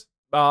pairs.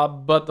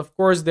 But of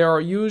course, they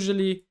are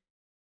usually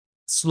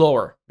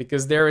slower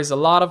because there is a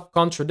lot of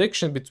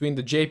contradiction between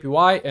the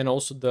JPY and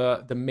also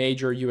the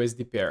major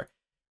USD pair.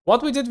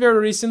 What we did very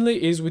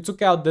recently is we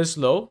took out this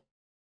low.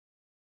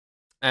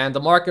 And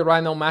the market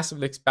right now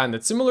massively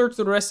expanded. Similar to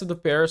the rest of the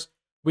pairs,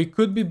 we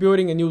could be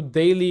building a new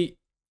daily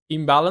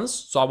imbalance.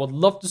 So I would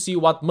love to see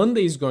what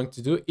Monday is going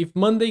to do. If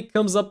Monday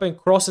comes up and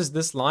crosses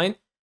this line,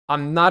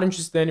 I'm not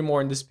interested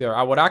anymore in this pair.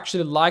 I would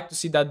actually like to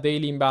see that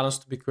daily imbalance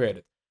to be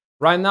created.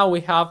 Right now,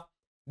 we have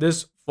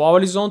this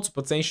hourly zone to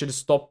potentially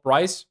stop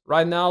price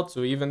right now,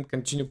 to even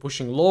continue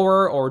pushing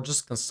lower or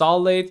just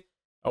consolidate.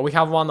 We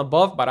have one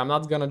above, but I'm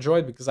not going to draw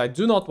it because I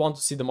do not want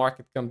to see the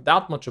market come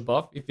that much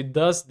above. If it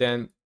does,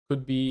 then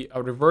could be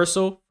a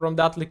reversal from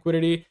that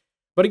liquidity.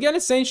 But again,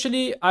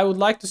 essentially, I would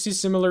like to see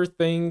similar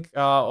thing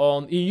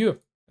on EU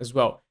as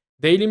well.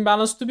 Daily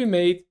imbalance to be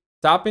made,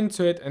 tap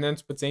into it, and then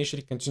to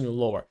potentially continue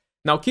lower.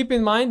 Now, keep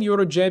in mind,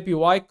 Euro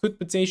JPY could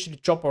potentially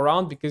chop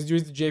around because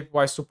USD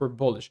JPY is super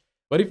bullish.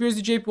 But if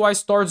USD JPY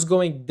starts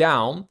going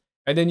down,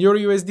 and then Euro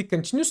USD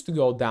continues to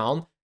go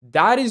down,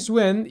 that is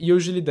when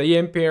usually the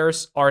yen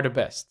pairs are the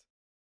best.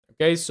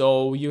 Okay,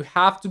 so you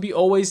have to be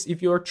always,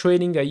 if you're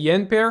trading a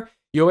yen pair,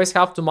 you always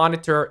have to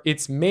monitor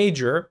its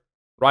major,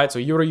 right? So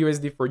Euro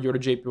USD for Euro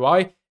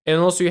JPY, and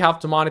also you have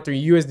to monitor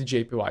USD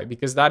JPY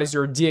because that is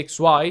your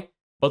DXY,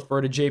 but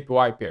for the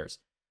JPY pairs.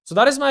 So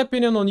that is my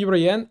opinion on Euro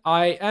Yen.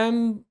 I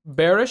am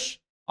bearish.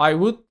 I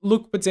would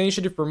look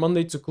potentially for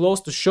Monday to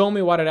close to show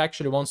me what it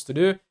actually wants to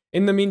do.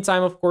 In the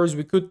meantime, of course,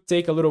 we could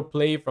take a little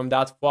play from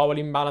that flow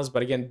imbalance,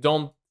 but again,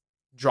 don't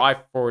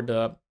drive for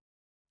the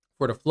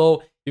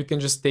flow. You can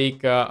just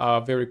take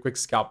a very quick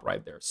scalp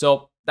right there.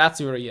 So that's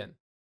Euro Yen.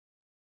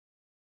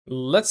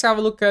 Let's have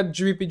a look at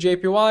GBP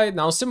JPY.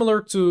 Now,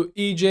 similar to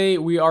EJ,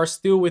 we are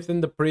still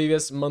within the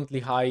previous monthly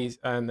highs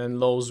and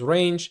lows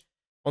range.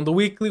 On the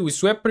weekly, we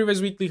swept previous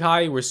weekly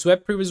high, we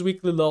swept previous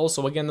weekly low.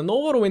 So again, an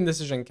overall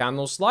indecision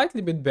candle,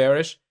 slightly bit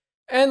bearish.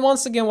 And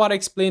once again, what I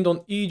explained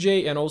on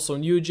EJ and also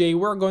on UJ,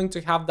 we're going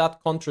to have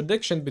that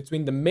contradiction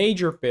between the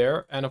major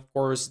pair and of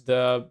course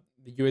the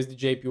USD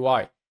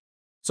JPY.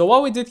 So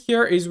what we did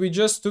here is we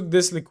just took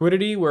this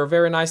liquidity. We're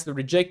very nicely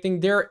rejecting.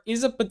 There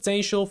is a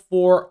potential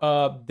for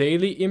a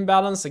daily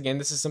imbalance. Again,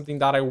 this is something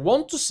that I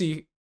want to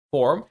see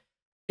form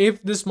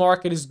if this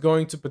market is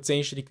going to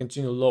potentially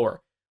continue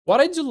lower. What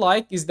I do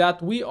like is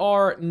that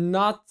we're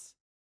not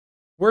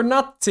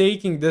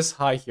taking this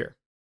high here.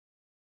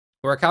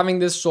 We're having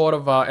this sort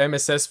of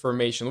MSS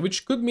formation,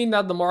 which could mean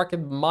that the market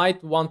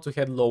might want to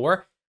head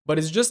lower, but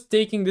it's just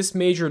taking this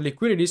major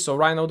liquidity. So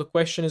right now the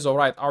question is, all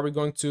right, are we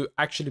going to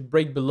actually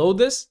break below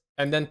this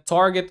and then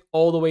target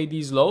all the way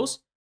these lows?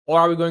 Or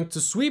are we going to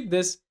sweep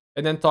this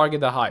and then target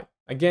the high?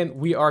 Again,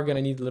 we are going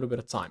to need a little bit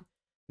of time.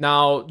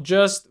 Now,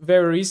 just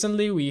very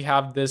recently, we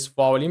have this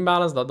fall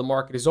imbalance that the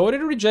market is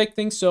already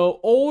rejecting. So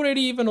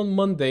already even on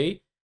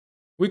Monday,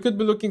 we could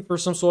be looking for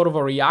some sort of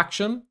a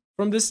reaction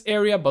from this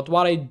area. But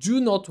what I do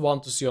not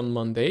want to see on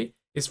Monday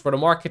is for the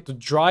market to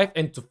drive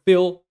and to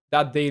fill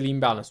that daily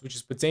imbalance, which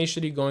is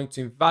potentially going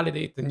to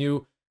invalidate the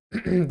new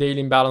daily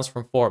imbalance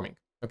from forming.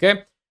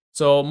 Okay,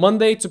 so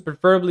Monday to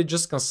preferably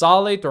just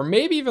consolidate or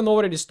maybe even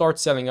already start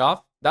selling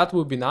off. That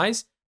would be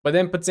nice. But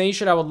then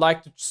potentially I would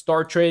like to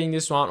start trading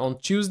this one on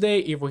Tuesday.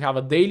 If we have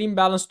a daily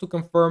imbalance to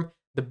confirm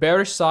the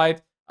bearish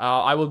side,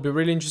 I will be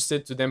really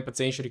interested to then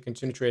potentially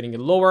continue trading it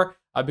lower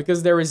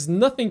because there is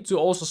nothing to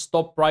also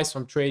stop price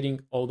from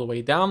trading all the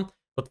way down.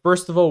 But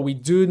first of all, we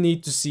do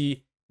need to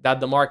see that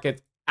the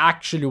market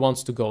actually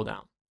wants to go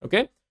down.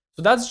 Okay,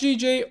 so that's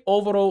GJ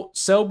overall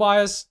sell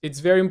bias. It's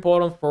very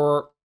important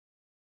for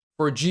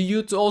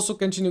GU to also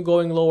continue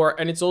going lower,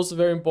 and it's also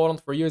very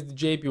important for USD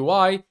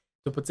JPY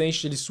to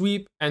potentially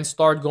sweep and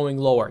start going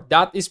lower.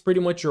 That is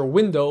pretty much your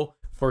window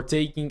for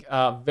taking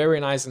a very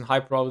nice and high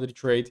probability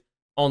trade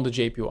on the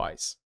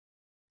JPYs.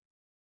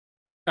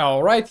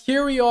 All right,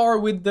 here we are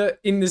with the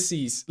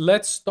indices.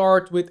 Let's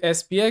start with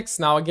SPX.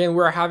 Now, again,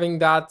 we're having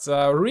that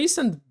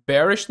recent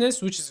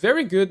bearishness, which is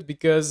very good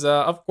because,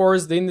 of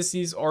course, the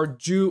indices are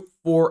due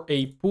for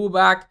a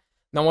pullback.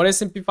 Now, on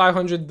S&P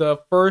 500, the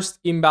first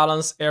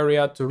imbalance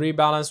area to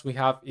rebalance we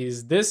have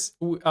is this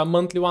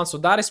monthly one. So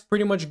that is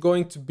pretty much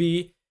going to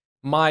be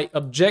my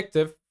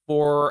objective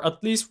for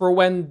at least for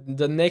when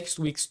the next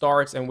week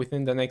starts and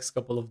within the next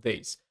couple of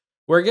days.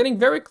 We're getting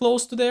very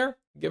close to there.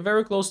 Get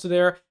very close to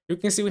there. You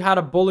can see we had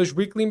a bullish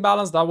weekly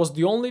imbalance. That was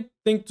the only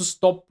thing to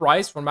stop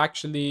price from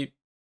actually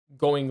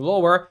going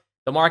lower.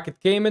 The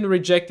market came and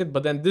rejected,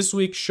 but then this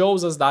week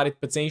shows us that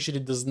it potentially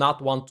does not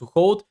want to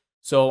hold.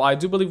 So I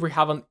do believe we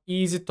have an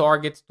easy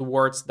target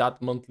towards that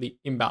monthly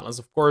imbalance.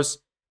 Of course,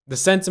 the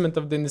sentiment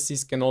of the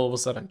indices can all of a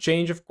sudden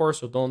change, of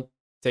course, so don't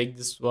take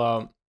this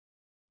on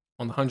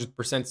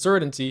 100%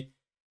 certainty.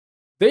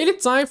 Daily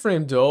time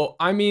frame though,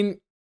 I mean,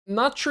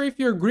 not sure if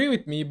you agree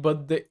with me,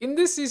 but the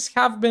indices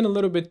have been a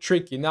little bit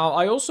tricky. Now,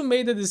 I also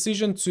made a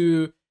decision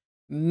to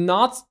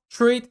not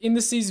trade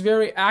indices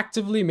very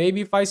actively.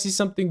 Maybe if I see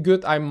something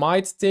good, I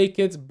might take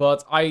it,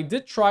 but I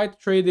did try to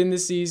trade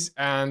indices.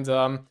 And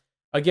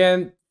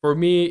again, for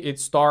me, it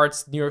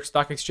starts, New York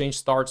Stock Exchange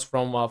starts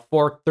from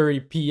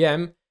 4:30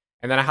 p.m.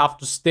 and then I have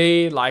to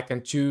stay like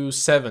until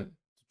 7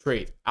 to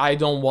trade. I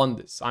don't want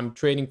this. I'm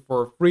trading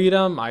for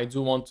freedom. I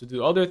do want to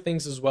do other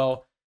things as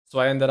well. So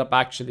I ended up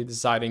actually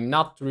deciding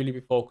not to really be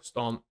focused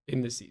on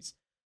indices.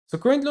 So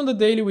currently on the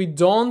daily, we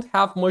don't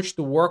have much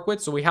to work with.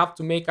 So we have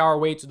to make our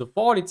way to the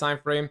 40 time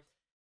frame.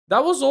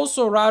 That was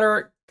also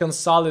rather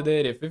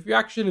consolidative. If you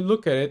actually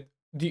look at it,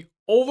 the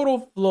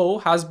overall flow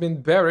has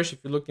been bearish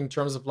if you look in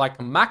terms of like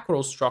a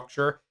macro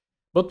structure.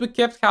 But we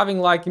kept having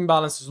like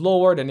imbalances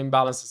lower, then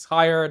imbalances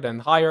higher,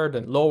 then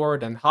lower,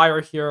 then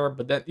higher here.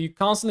 But then you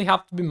constantly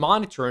have to be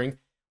monitoring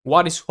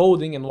what is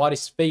holding and what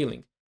is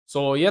failing.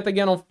 So yet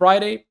again on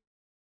Friday,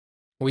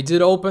 we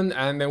did open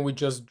and then we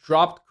just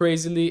dropped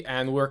crazily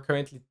and we're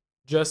currently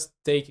just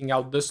taking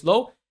out this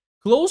low.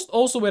 Closed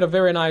also with a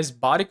very nice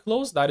body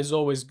close. That is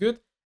always good.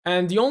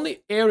 And the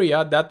only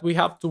area that we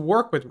have to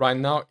work with right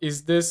now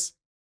is this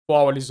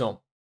hourly zone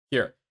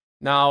here.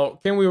 Now,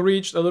 can we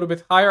reach a little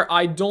bit higher?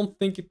 I don't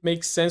think it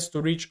makes sense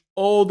to reach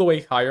all the way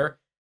higher.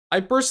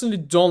 I personally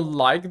don't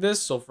like this.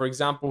 So for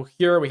example,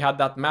 here we had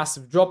that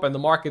massive drop and the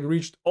market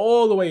reached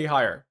all the way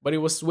higher, but it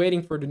was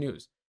waiting for the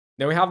news.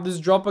 Then we have this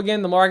drop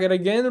again, the market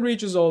again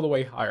reaches all the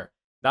way higher.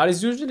 That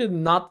is usually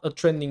not a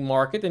trending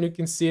market, and you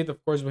can see it,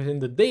 of course, within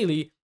the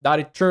daily, that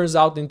it turns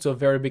out into a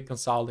very big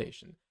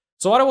consolidation.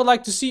 So what I would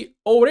like to see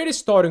already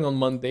starting on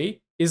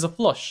Monday is a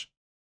flush,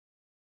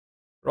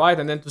 right?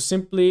 And then to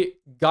simply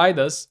guide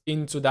us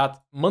into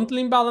that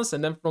monthly imbalance,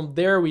 and then from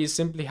there, we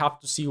simply have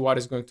to see what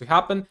is going to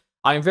happen.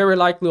 I'm very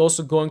likely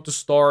also going to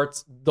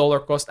start dollar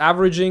cost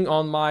averaging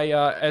on my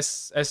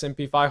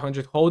S&P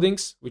 500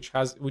 holdings, which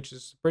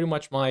is pretty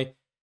much my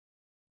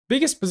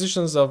biggest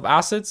positions of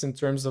assets in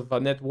terms of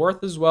net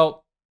worth as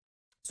well.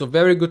 So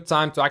very good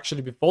time to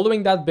actually be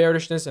following that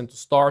bearishness and to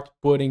start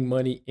putting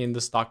money in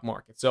the stock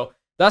market. So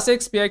that's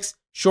XPX,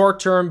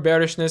 short-term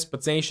bearishness,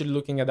 potentially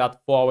looking at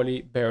that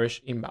 4-hourly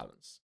bearish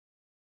imbalance.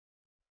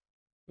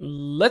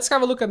 Let's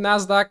have a look at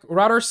NASDAQ.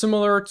 Rather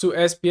similar to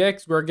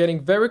SPX, we're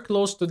getting very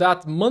close to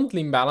that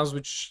monthly imbalance,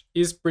 which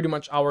is pretty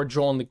much our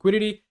draw on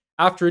liquidity.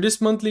 After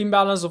this monthly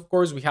imbalance, of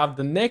course, we have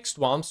the next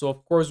one. So,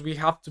 of course, we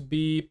have to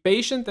be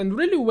patient and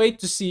really wait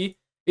to see,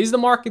 is the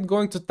market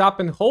going to tap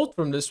and hold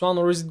from this one,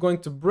 or is it going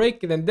to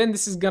break it? And then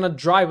this is going to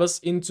drive us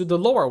into the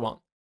lower one.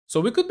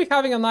 So we could be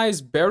having a nice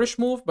bearish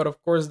move, but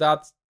of course,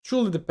 that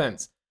truly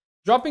depends.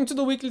 Dropping to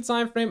the weekly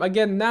time frame,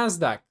 again,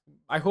 NASDAQ.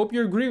 I hope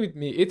you agree with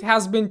me. It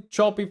has been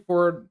choppy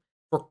for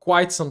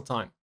quite some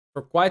time.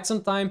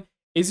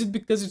 Is it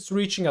because it's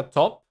reaching a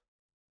top?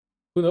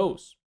 Who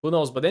knows?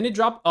 But then it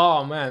dropped.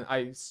 Oh man,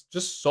 I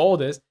just saw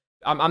this.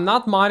 I'm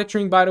not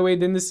monitoring, by the way,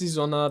 the indices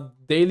on a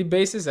daily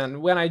basis. And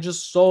when I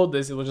just saw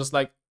this, it was just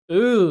like,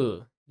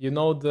 ooh, you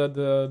know,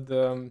 there's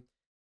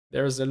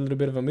a little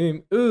bit of a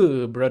meme.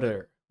 Ooh,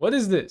 brother, what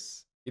is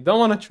this? You don't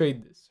want to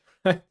trade this,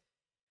 right?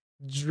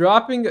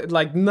 Dropping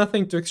like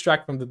nothing to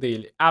extract from the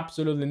daily.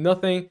 Absolutely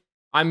nothing.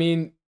 I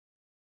mean,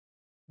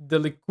 the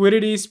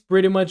liquidity is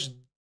pretty much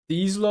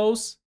these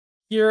lows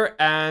here,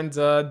 and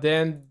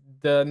then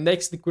the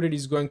next liquidity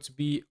is going to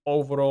be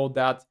overall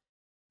that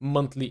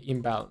monthly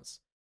imbalance.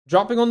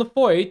 Dropping on the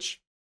 4H,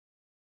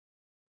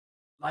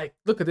 like,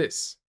 look at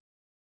this.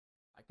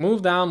 Like,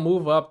 move down,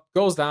 move up,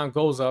 goes down,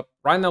 goes up.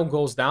 Right now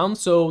goes down.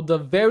 So the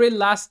very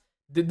last,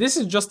 this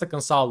is just a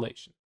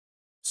consolidation.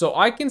 So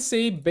I can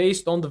say,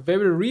 based on the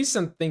very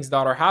recent things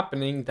that are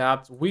happening,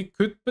 that we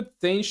could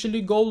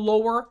potentially go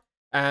lower.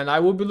 And I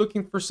will be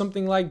looking for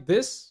something like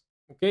this,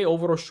 okay,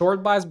 overall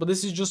short buys, but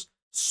this is just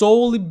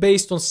solely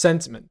based on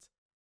sentiment.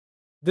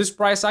 This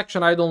price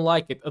action, I don't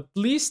like it. At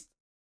least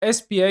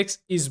SPX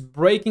is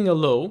breaking a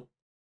low,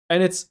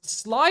 and it's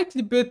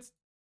slightly bit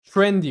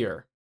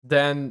trendier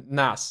than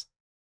NAS.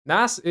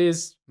 NAS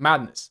is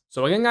madness.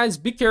 So again, guys,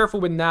 be careful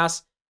with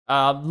NAS.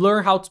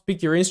 Learn how to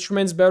pick your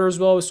instruments better as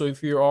well. So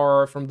if you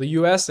are from the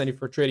US, and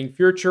if you're trading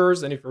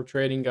futures, and if you're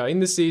trading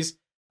indices,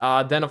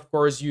 then of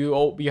course you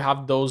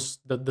have those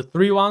the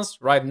three ones,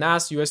 right?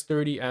 NAS, US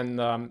 30, and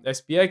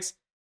SPX.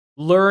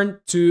 Learn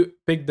to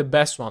pick the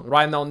best one.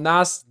 Right now,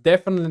 NAS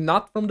definitely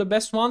not from the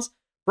best ones,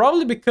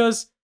 probably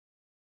because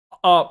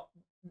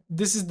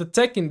this is the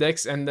tech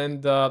index, and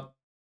then the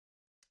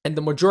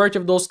majority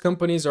of those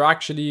companies are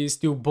actually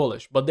still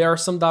bullish, but there are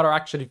some that are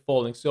actually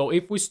falling. So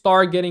if we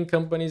start getting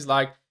companies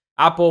like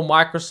Apple,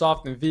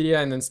 Microsoft, Nvidia,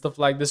 and then stuff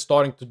like this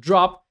starting to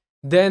drop,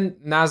 then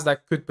NASDAQ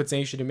could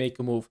potentially make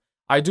a move.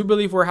 I do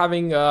believe we're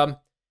having oh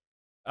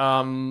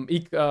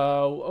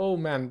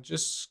man,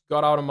 just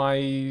got out of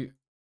my,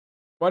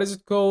 what is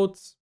it called?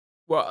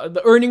 Well,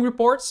 the earning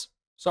reports,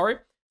 sorry.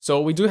 So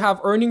we do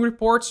have earning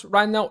reports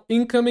right now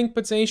incoming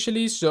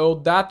potentially. So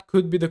that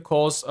could be the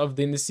cause of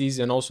the indices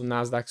and also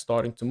NASDAQ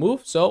starting to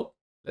move. So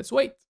let's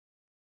wait.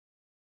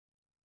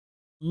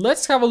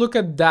 Let's have a look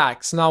at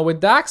DAX. Now with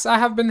DAX, I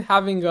have been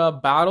having a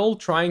battle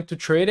trying to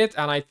trade it,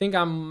 and I think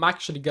I'm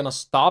actually gonna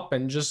stop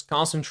and just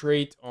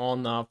concentrate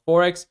on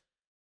Forex.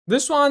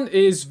 This one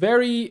is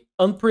very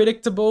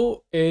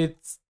unpredictable.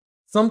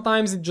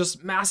 Sometimes it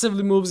just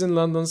massively moves in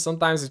London,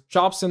 sometimes it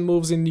chops and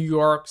moves in New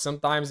York,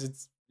 sometimes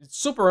it's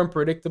super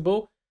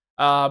unpredictable.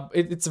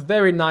 It's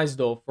very nice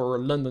though for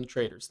London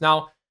traders.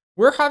 Now,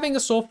 we're having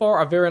so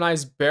far a very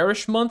nice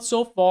bearish month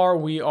so far.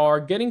 We are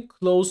getting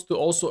close to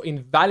also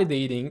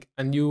invalidating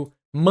a new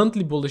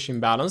monthly bullish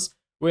imbalance.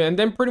 And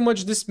then pretty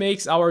much this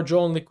makes our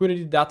draw on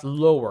liquidity that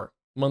lower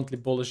monthly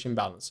bullish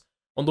imbalance.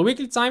 On the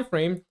weekly time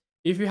frame,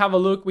 if you have a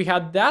look, we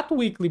had that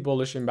weekly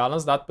bullish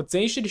imbalance that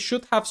potentially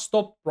should have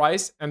stopped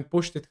price and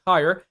pushed it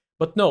higher.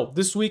 But no,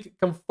 this week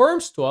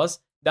confirms to us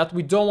that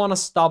we don't want to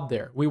stop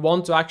there. We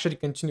want to actually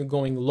continue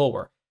going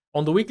lower.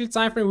 On the weekly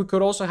time frame, we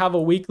could also have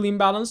a weekly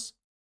imbalance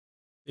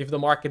if the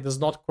market does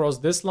not cross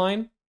this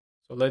line.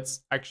 So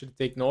let's actually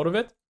take note of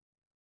it.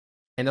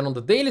 And then on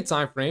the daily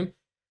time frame,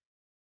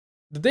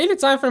 the daily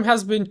time frame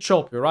has been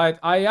choppy, right?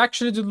 I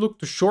actually did look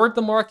to short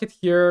the market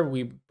here.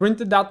 We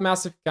printed that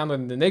massive candle,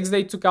 and the next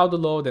day took out the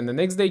low, then the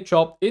next day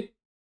chopped.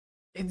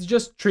 It's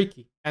just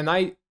tricky. And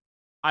I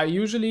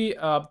usually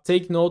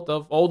take note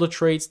of all the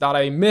trades that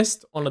I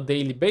missed on a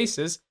daily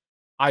basis.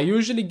 I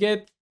usually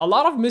get a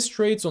lot of missed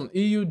trades on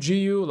EU,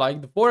 GU,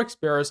 like the Forex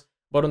pairs,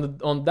 but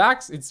on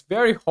DAX, it's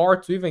very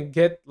hard to even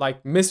get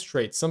like missed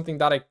trades, something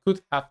that I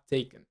could have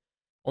taken.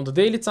 On the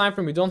daily time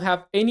frame, we don't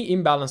have any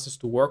imbalances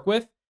to work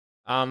with.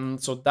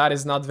 So that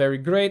is not very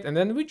great. And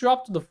then we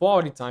drop to the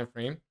 4-hourly time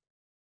frame.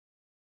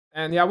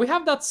 And yeah, we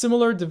have that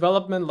similar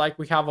development like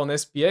we have on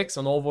SPX,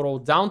 an overall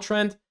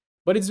downtrend,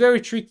 but it's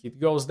very tricky. It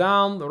goes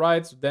down,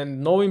 right? So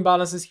then no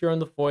imbalances here on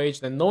the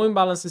 4H, then no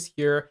imbalances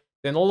here.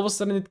 Then all of a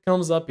sudden it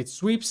comes up, it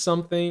sweeps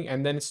something,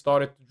 and then it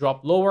started to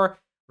drop lower.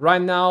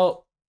 Right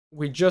now,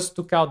 we just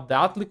took out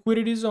that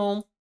liquidity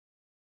zone,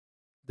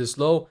 this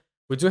low.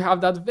 We do have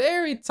that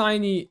very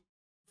tiny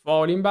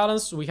fall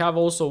imbalance. We have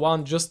also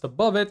one just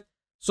above it.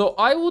 So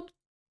I would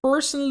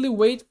personally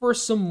wait for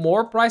some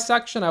more price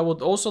action. I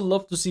would also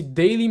love to see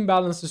daily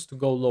imbalances to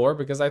go lower,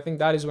 because I think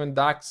that is when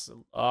DAX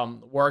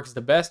works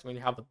the best, when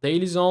you have a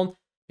daily zone.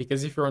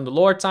 Because if you're on the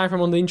lower time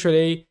frame on the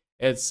intraday,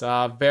 it's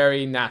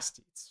very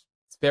nasty. It's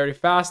very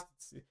fast.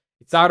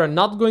 It's either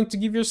not going to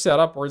give you a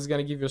setup or it's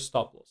going to give you a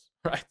stop loss,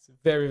 right? It's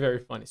very, very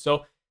funny.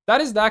 So that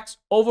is DAX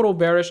overall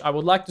bearish. I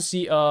would like to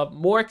see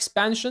more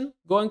expansion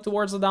going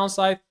towards the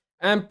downside,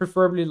 and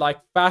preferably like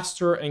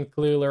faster and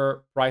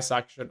clearer price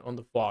action on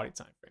the 4-hourly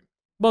time frame.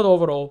 But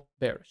overall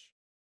bearish.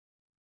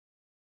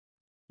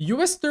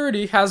 US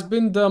 30 has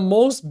been the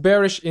most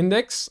bearish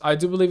index. I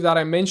do believe that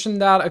I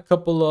mentioned that a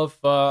couple of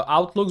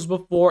outlooks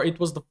before. It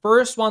was the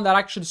first one that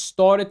actually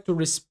started to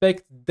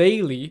respect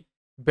daily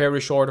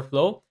bearish order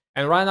flow.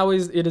 And right now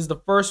it is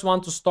the first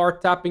one to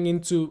start tapping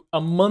into a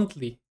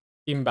monthly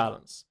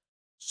imbalance.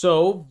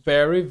 So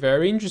very,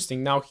 very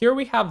interesting. Now here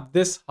we have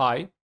this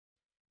high.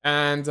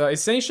 And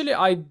essentially,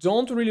 I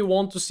don't really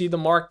want to see the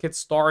market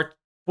start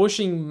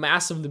pushing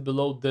massively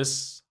below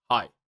this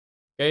high.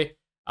 Okay.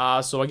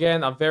 So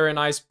again, a very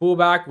nice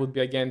pullback would be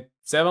again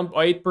 7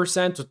 or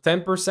 8% to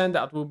 10%.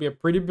 That will be a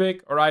pretty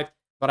big, all right.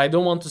 But I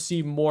don't want to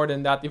see more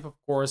than that if, of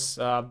course,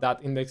 that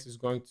index is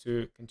going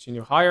to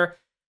continue higher.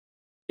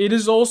 It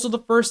is also the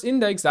first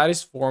index that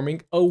is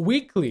forming a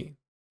weekly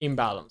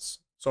imbalance.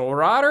 So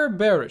rather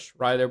bearish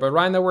right there. But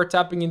right now we're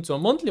tapping into a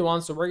monthly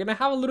one. So we're going to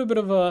have a little bit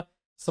of a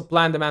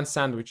supply and demand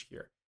sandwich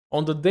here.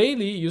 On the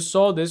daily, you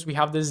saw this. We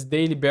have this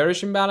daily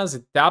bearish imbalance.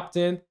 It tapped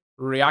in,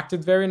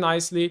 reacted very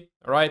nicely.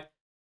 All right.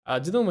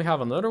 Didn't we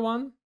have another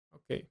one?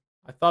 Okay.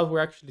 I thought we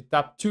actually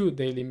tapped 2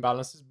 daily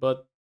imbalances,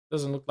 but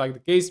doesn't look like the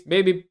case.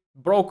 Maybe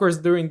brokers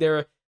doing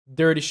their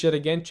dirty shit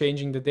again,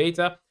 changing the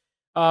data.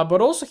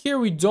 But also here,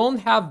 we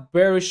don't have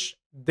bearish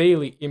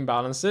daily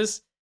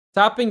imbalances,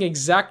 tapping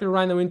exactly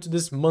right now into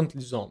this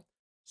monthly zone.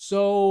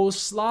 So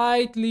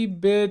slightly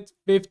bit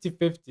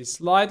 50-50,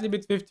 slightly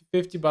bit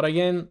 50-50, but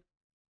again,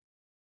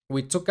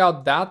 we took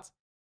out that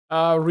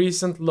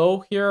recent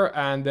low here,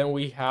 and then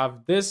we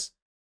have this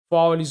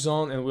 4-hourly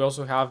zone, and we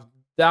also have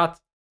that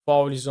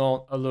 4-hourly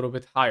zone a little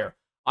bit higher.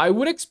 I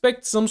would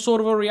expect some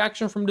sort of a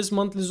reaction from this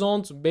monthly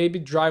zone to maybe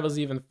drive us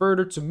even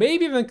further, to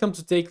maybe even come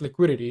to take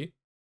liquidity,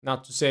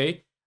 not to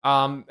say.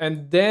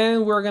 And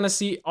then we're going to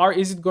see,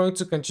 is it going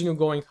to continue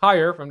going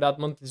higher from that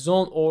monthly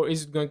zone, or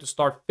is it going to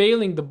start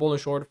failing the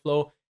bullish order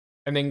flow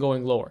and then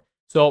going lower?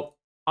 So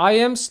I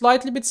am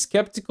slightly bit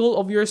skeptical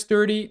of US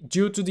 30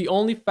 due to the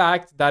only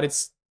fact that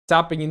it's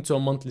tapping into a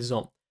monthly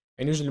zone.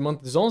 And usually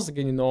monthly zones,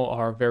 again, you know,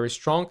 are very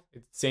strong.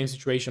 It's the same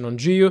situation on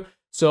GU.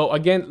 So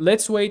again,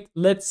 let's wait,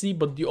 let's see.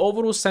 But the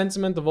overall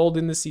sentiment of all the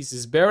indices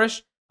is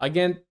bearish.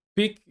 Again,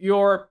 pick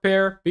your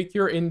pair, pick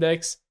your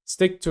index,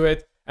 stick to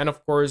it. And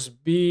of course,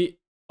 be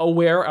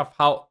aware of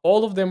how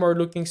all of them are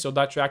looking so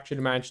that you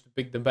actually manage to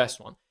pick the best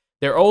one.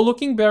 They're all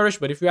looking bearish,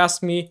 but if you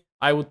ask me,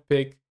 I would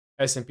pick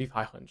S&P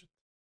 500.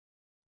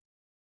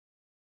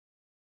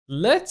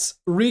 Let's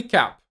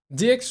recap.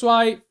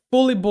 DXY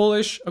fully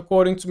bullish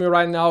according to me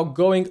right now,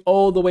 going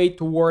all the way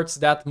towards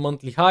that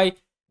monthly high.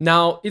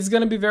 Now, it's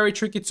going to be very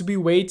tricky to be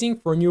waiting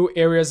for new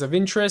areas of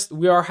interest.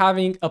 We are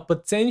having a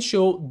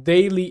potential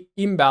daily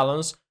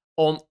imbalance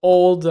on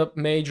all the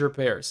major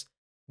pairs.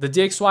 The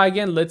DXY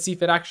again, let's see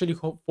if it actually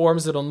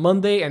forms it on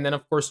Monday, and then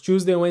of course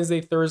Tuesday, Wednesday,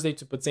 Thursday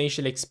to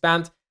potentially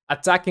expand,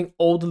 attacking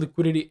all the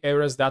liquidity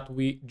areas that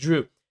we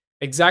drew.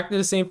 Exactly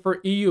the same for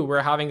EU.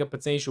 We're having a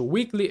potential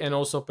weekly and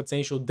also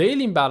potential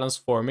daily imbalance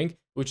forming,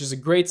 which is a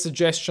great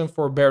suggestion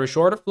for bearish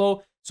order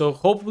flow. So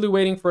hopefully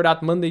waiting for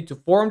that Monday to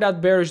form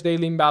that bearish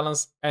daily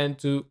imbalance and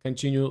to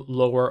continue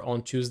lower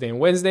on Tuesday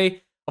and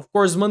Wednesday. Of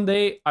course,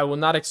 Monday, I will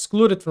not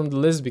exclude it from the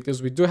list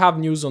because we do have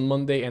news on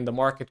Monday and the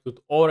market could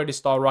already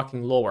start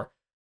rocking lower.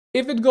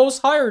 If it goes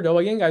higher though,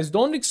 again guys,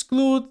 don't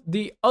exclude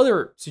the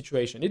other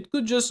situation. It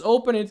could just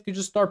open, it could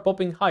just start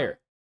popping higher.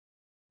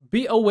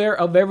 Be aware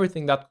of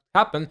everything that could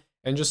happen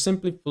and just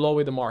simply flow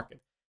with the market.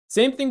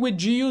 Same thing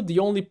with GU. The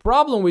only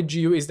problem with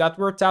GU is that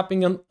we're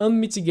tapping an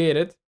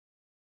unmitigated,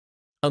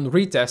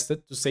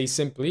 unretested, to say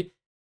simply,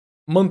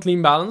 monthly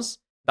imbalance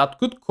that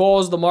could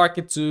cause the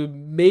market to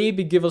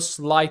maybe give a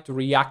slight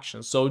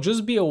reaction. So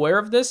just be aware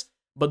of this.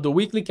 But the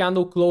weekly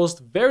candle closed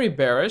very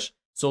bearish.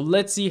 So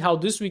let's see how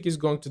this week is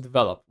going to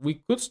develop.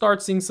 We could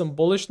start seeing some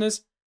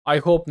bullishness. I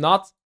hope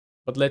not,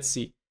 but let's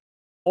see.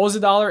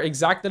 Aussie dollar,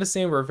 exactly the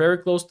same. We're very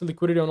close to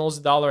liquidity on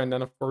Aussie dollar. And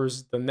then, of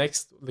course, the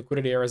next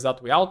liquidity areas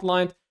that we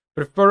outlined.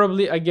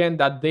 Preferably, again,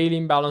 that daily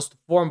imbalance to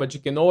form, but you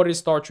can already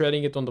start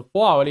trading it on the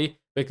 4-hourly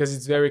because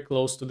it's very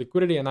close to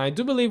liquidity. And I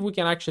do believe we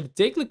can actually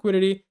take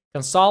liquidity,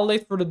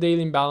 consolidate for the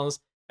daily imbalance,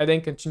 and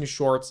then continue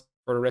shorts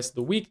for the rest of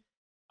the week.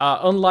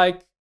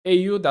 Unlike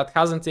AU that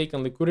hasn't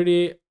taken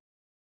liquidity,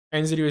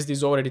 NZUSD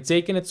is already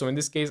taken it. So in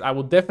this case, I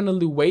will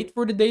definitely wait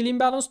for the daily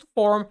imbalance to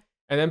form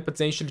and then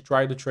potentially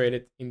try to trade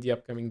it in the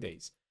upcoming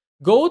days.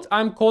 Gold,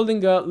 I'm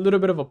calling a little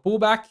bit of a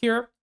pullback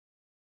here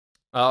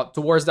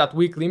towards that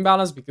weekly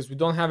imbalance because we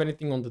don't have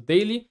anything on the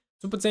daily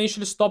to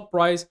potentially stop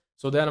price.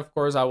 So then, of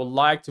course, I would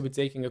like to be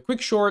taking a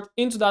quick short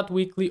into that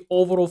weekly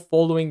overall,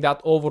 following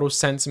that overall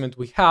sentiment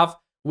we have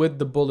with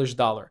the bullish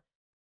dollar.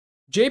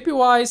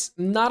 JPYs,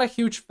 not a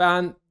huge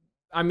fan.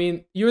 I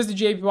mean,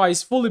 USD JPY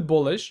is fully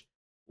bullish,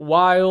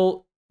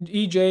 while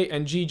EJ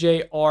and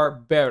GJ are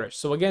bearish.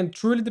 So again,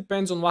 truly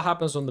depends on what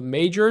happens on the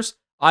majors.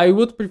 I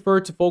would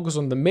prefer to focus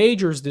on the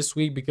majors this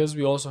week because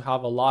we also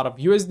have a lot of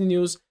USD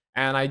news,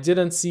 and I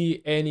didn't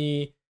see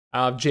any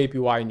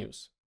JPY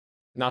news.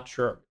 Not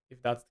sure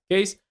if that's the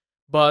case,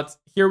 but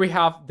here we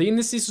have the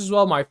indices as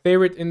well. My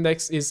favorite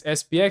index is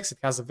SPX. It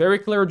has a very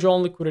clear draw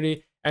on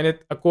liquidity, and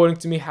it, according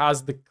to me,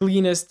 has the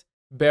cleanest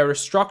bearish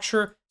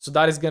structure. So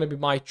that is going to be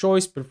my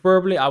choice.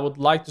 Preferably, I would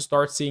like to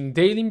start seeing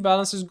daily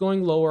imbalances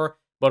going lower,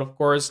 but of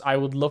course, I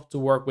would love to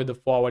work with the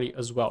 4-hourly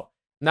as well.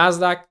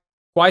 Nasdaq,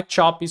 quite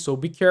choppy, so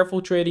be careful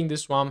trading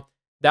this one.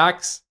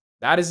 DAX,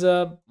 that is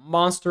a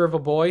monster of a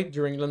boy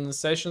during London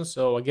session.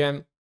 So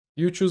again,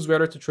 you choose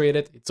whether to trade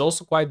it. It's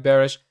also quite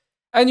bearish.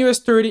 And US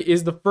 30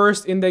 is the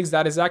first index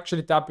that is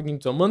actually tapping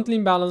into a monthly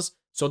imbalance.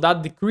 So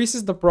that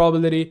decreases the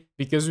probability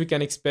because we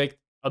can expect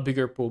a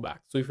bigger pullback.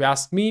 So if you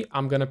ask me,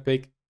 I'm going to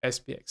pick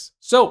SPX.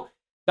 So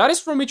that is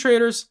from me,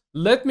 traders.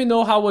 Let me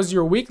know how was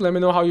your week. Let me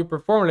know how you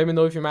performed. Let me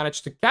know if you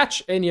managed to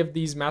catch any of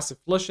these massive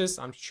flushes.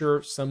 I'm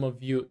sure some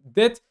of you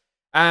did.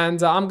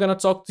 And I'm going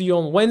to talk to you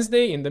on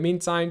Wednesday. In the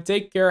meantime,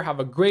 take care, have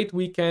a great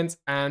weekend,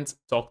 and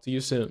talk to you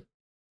soon.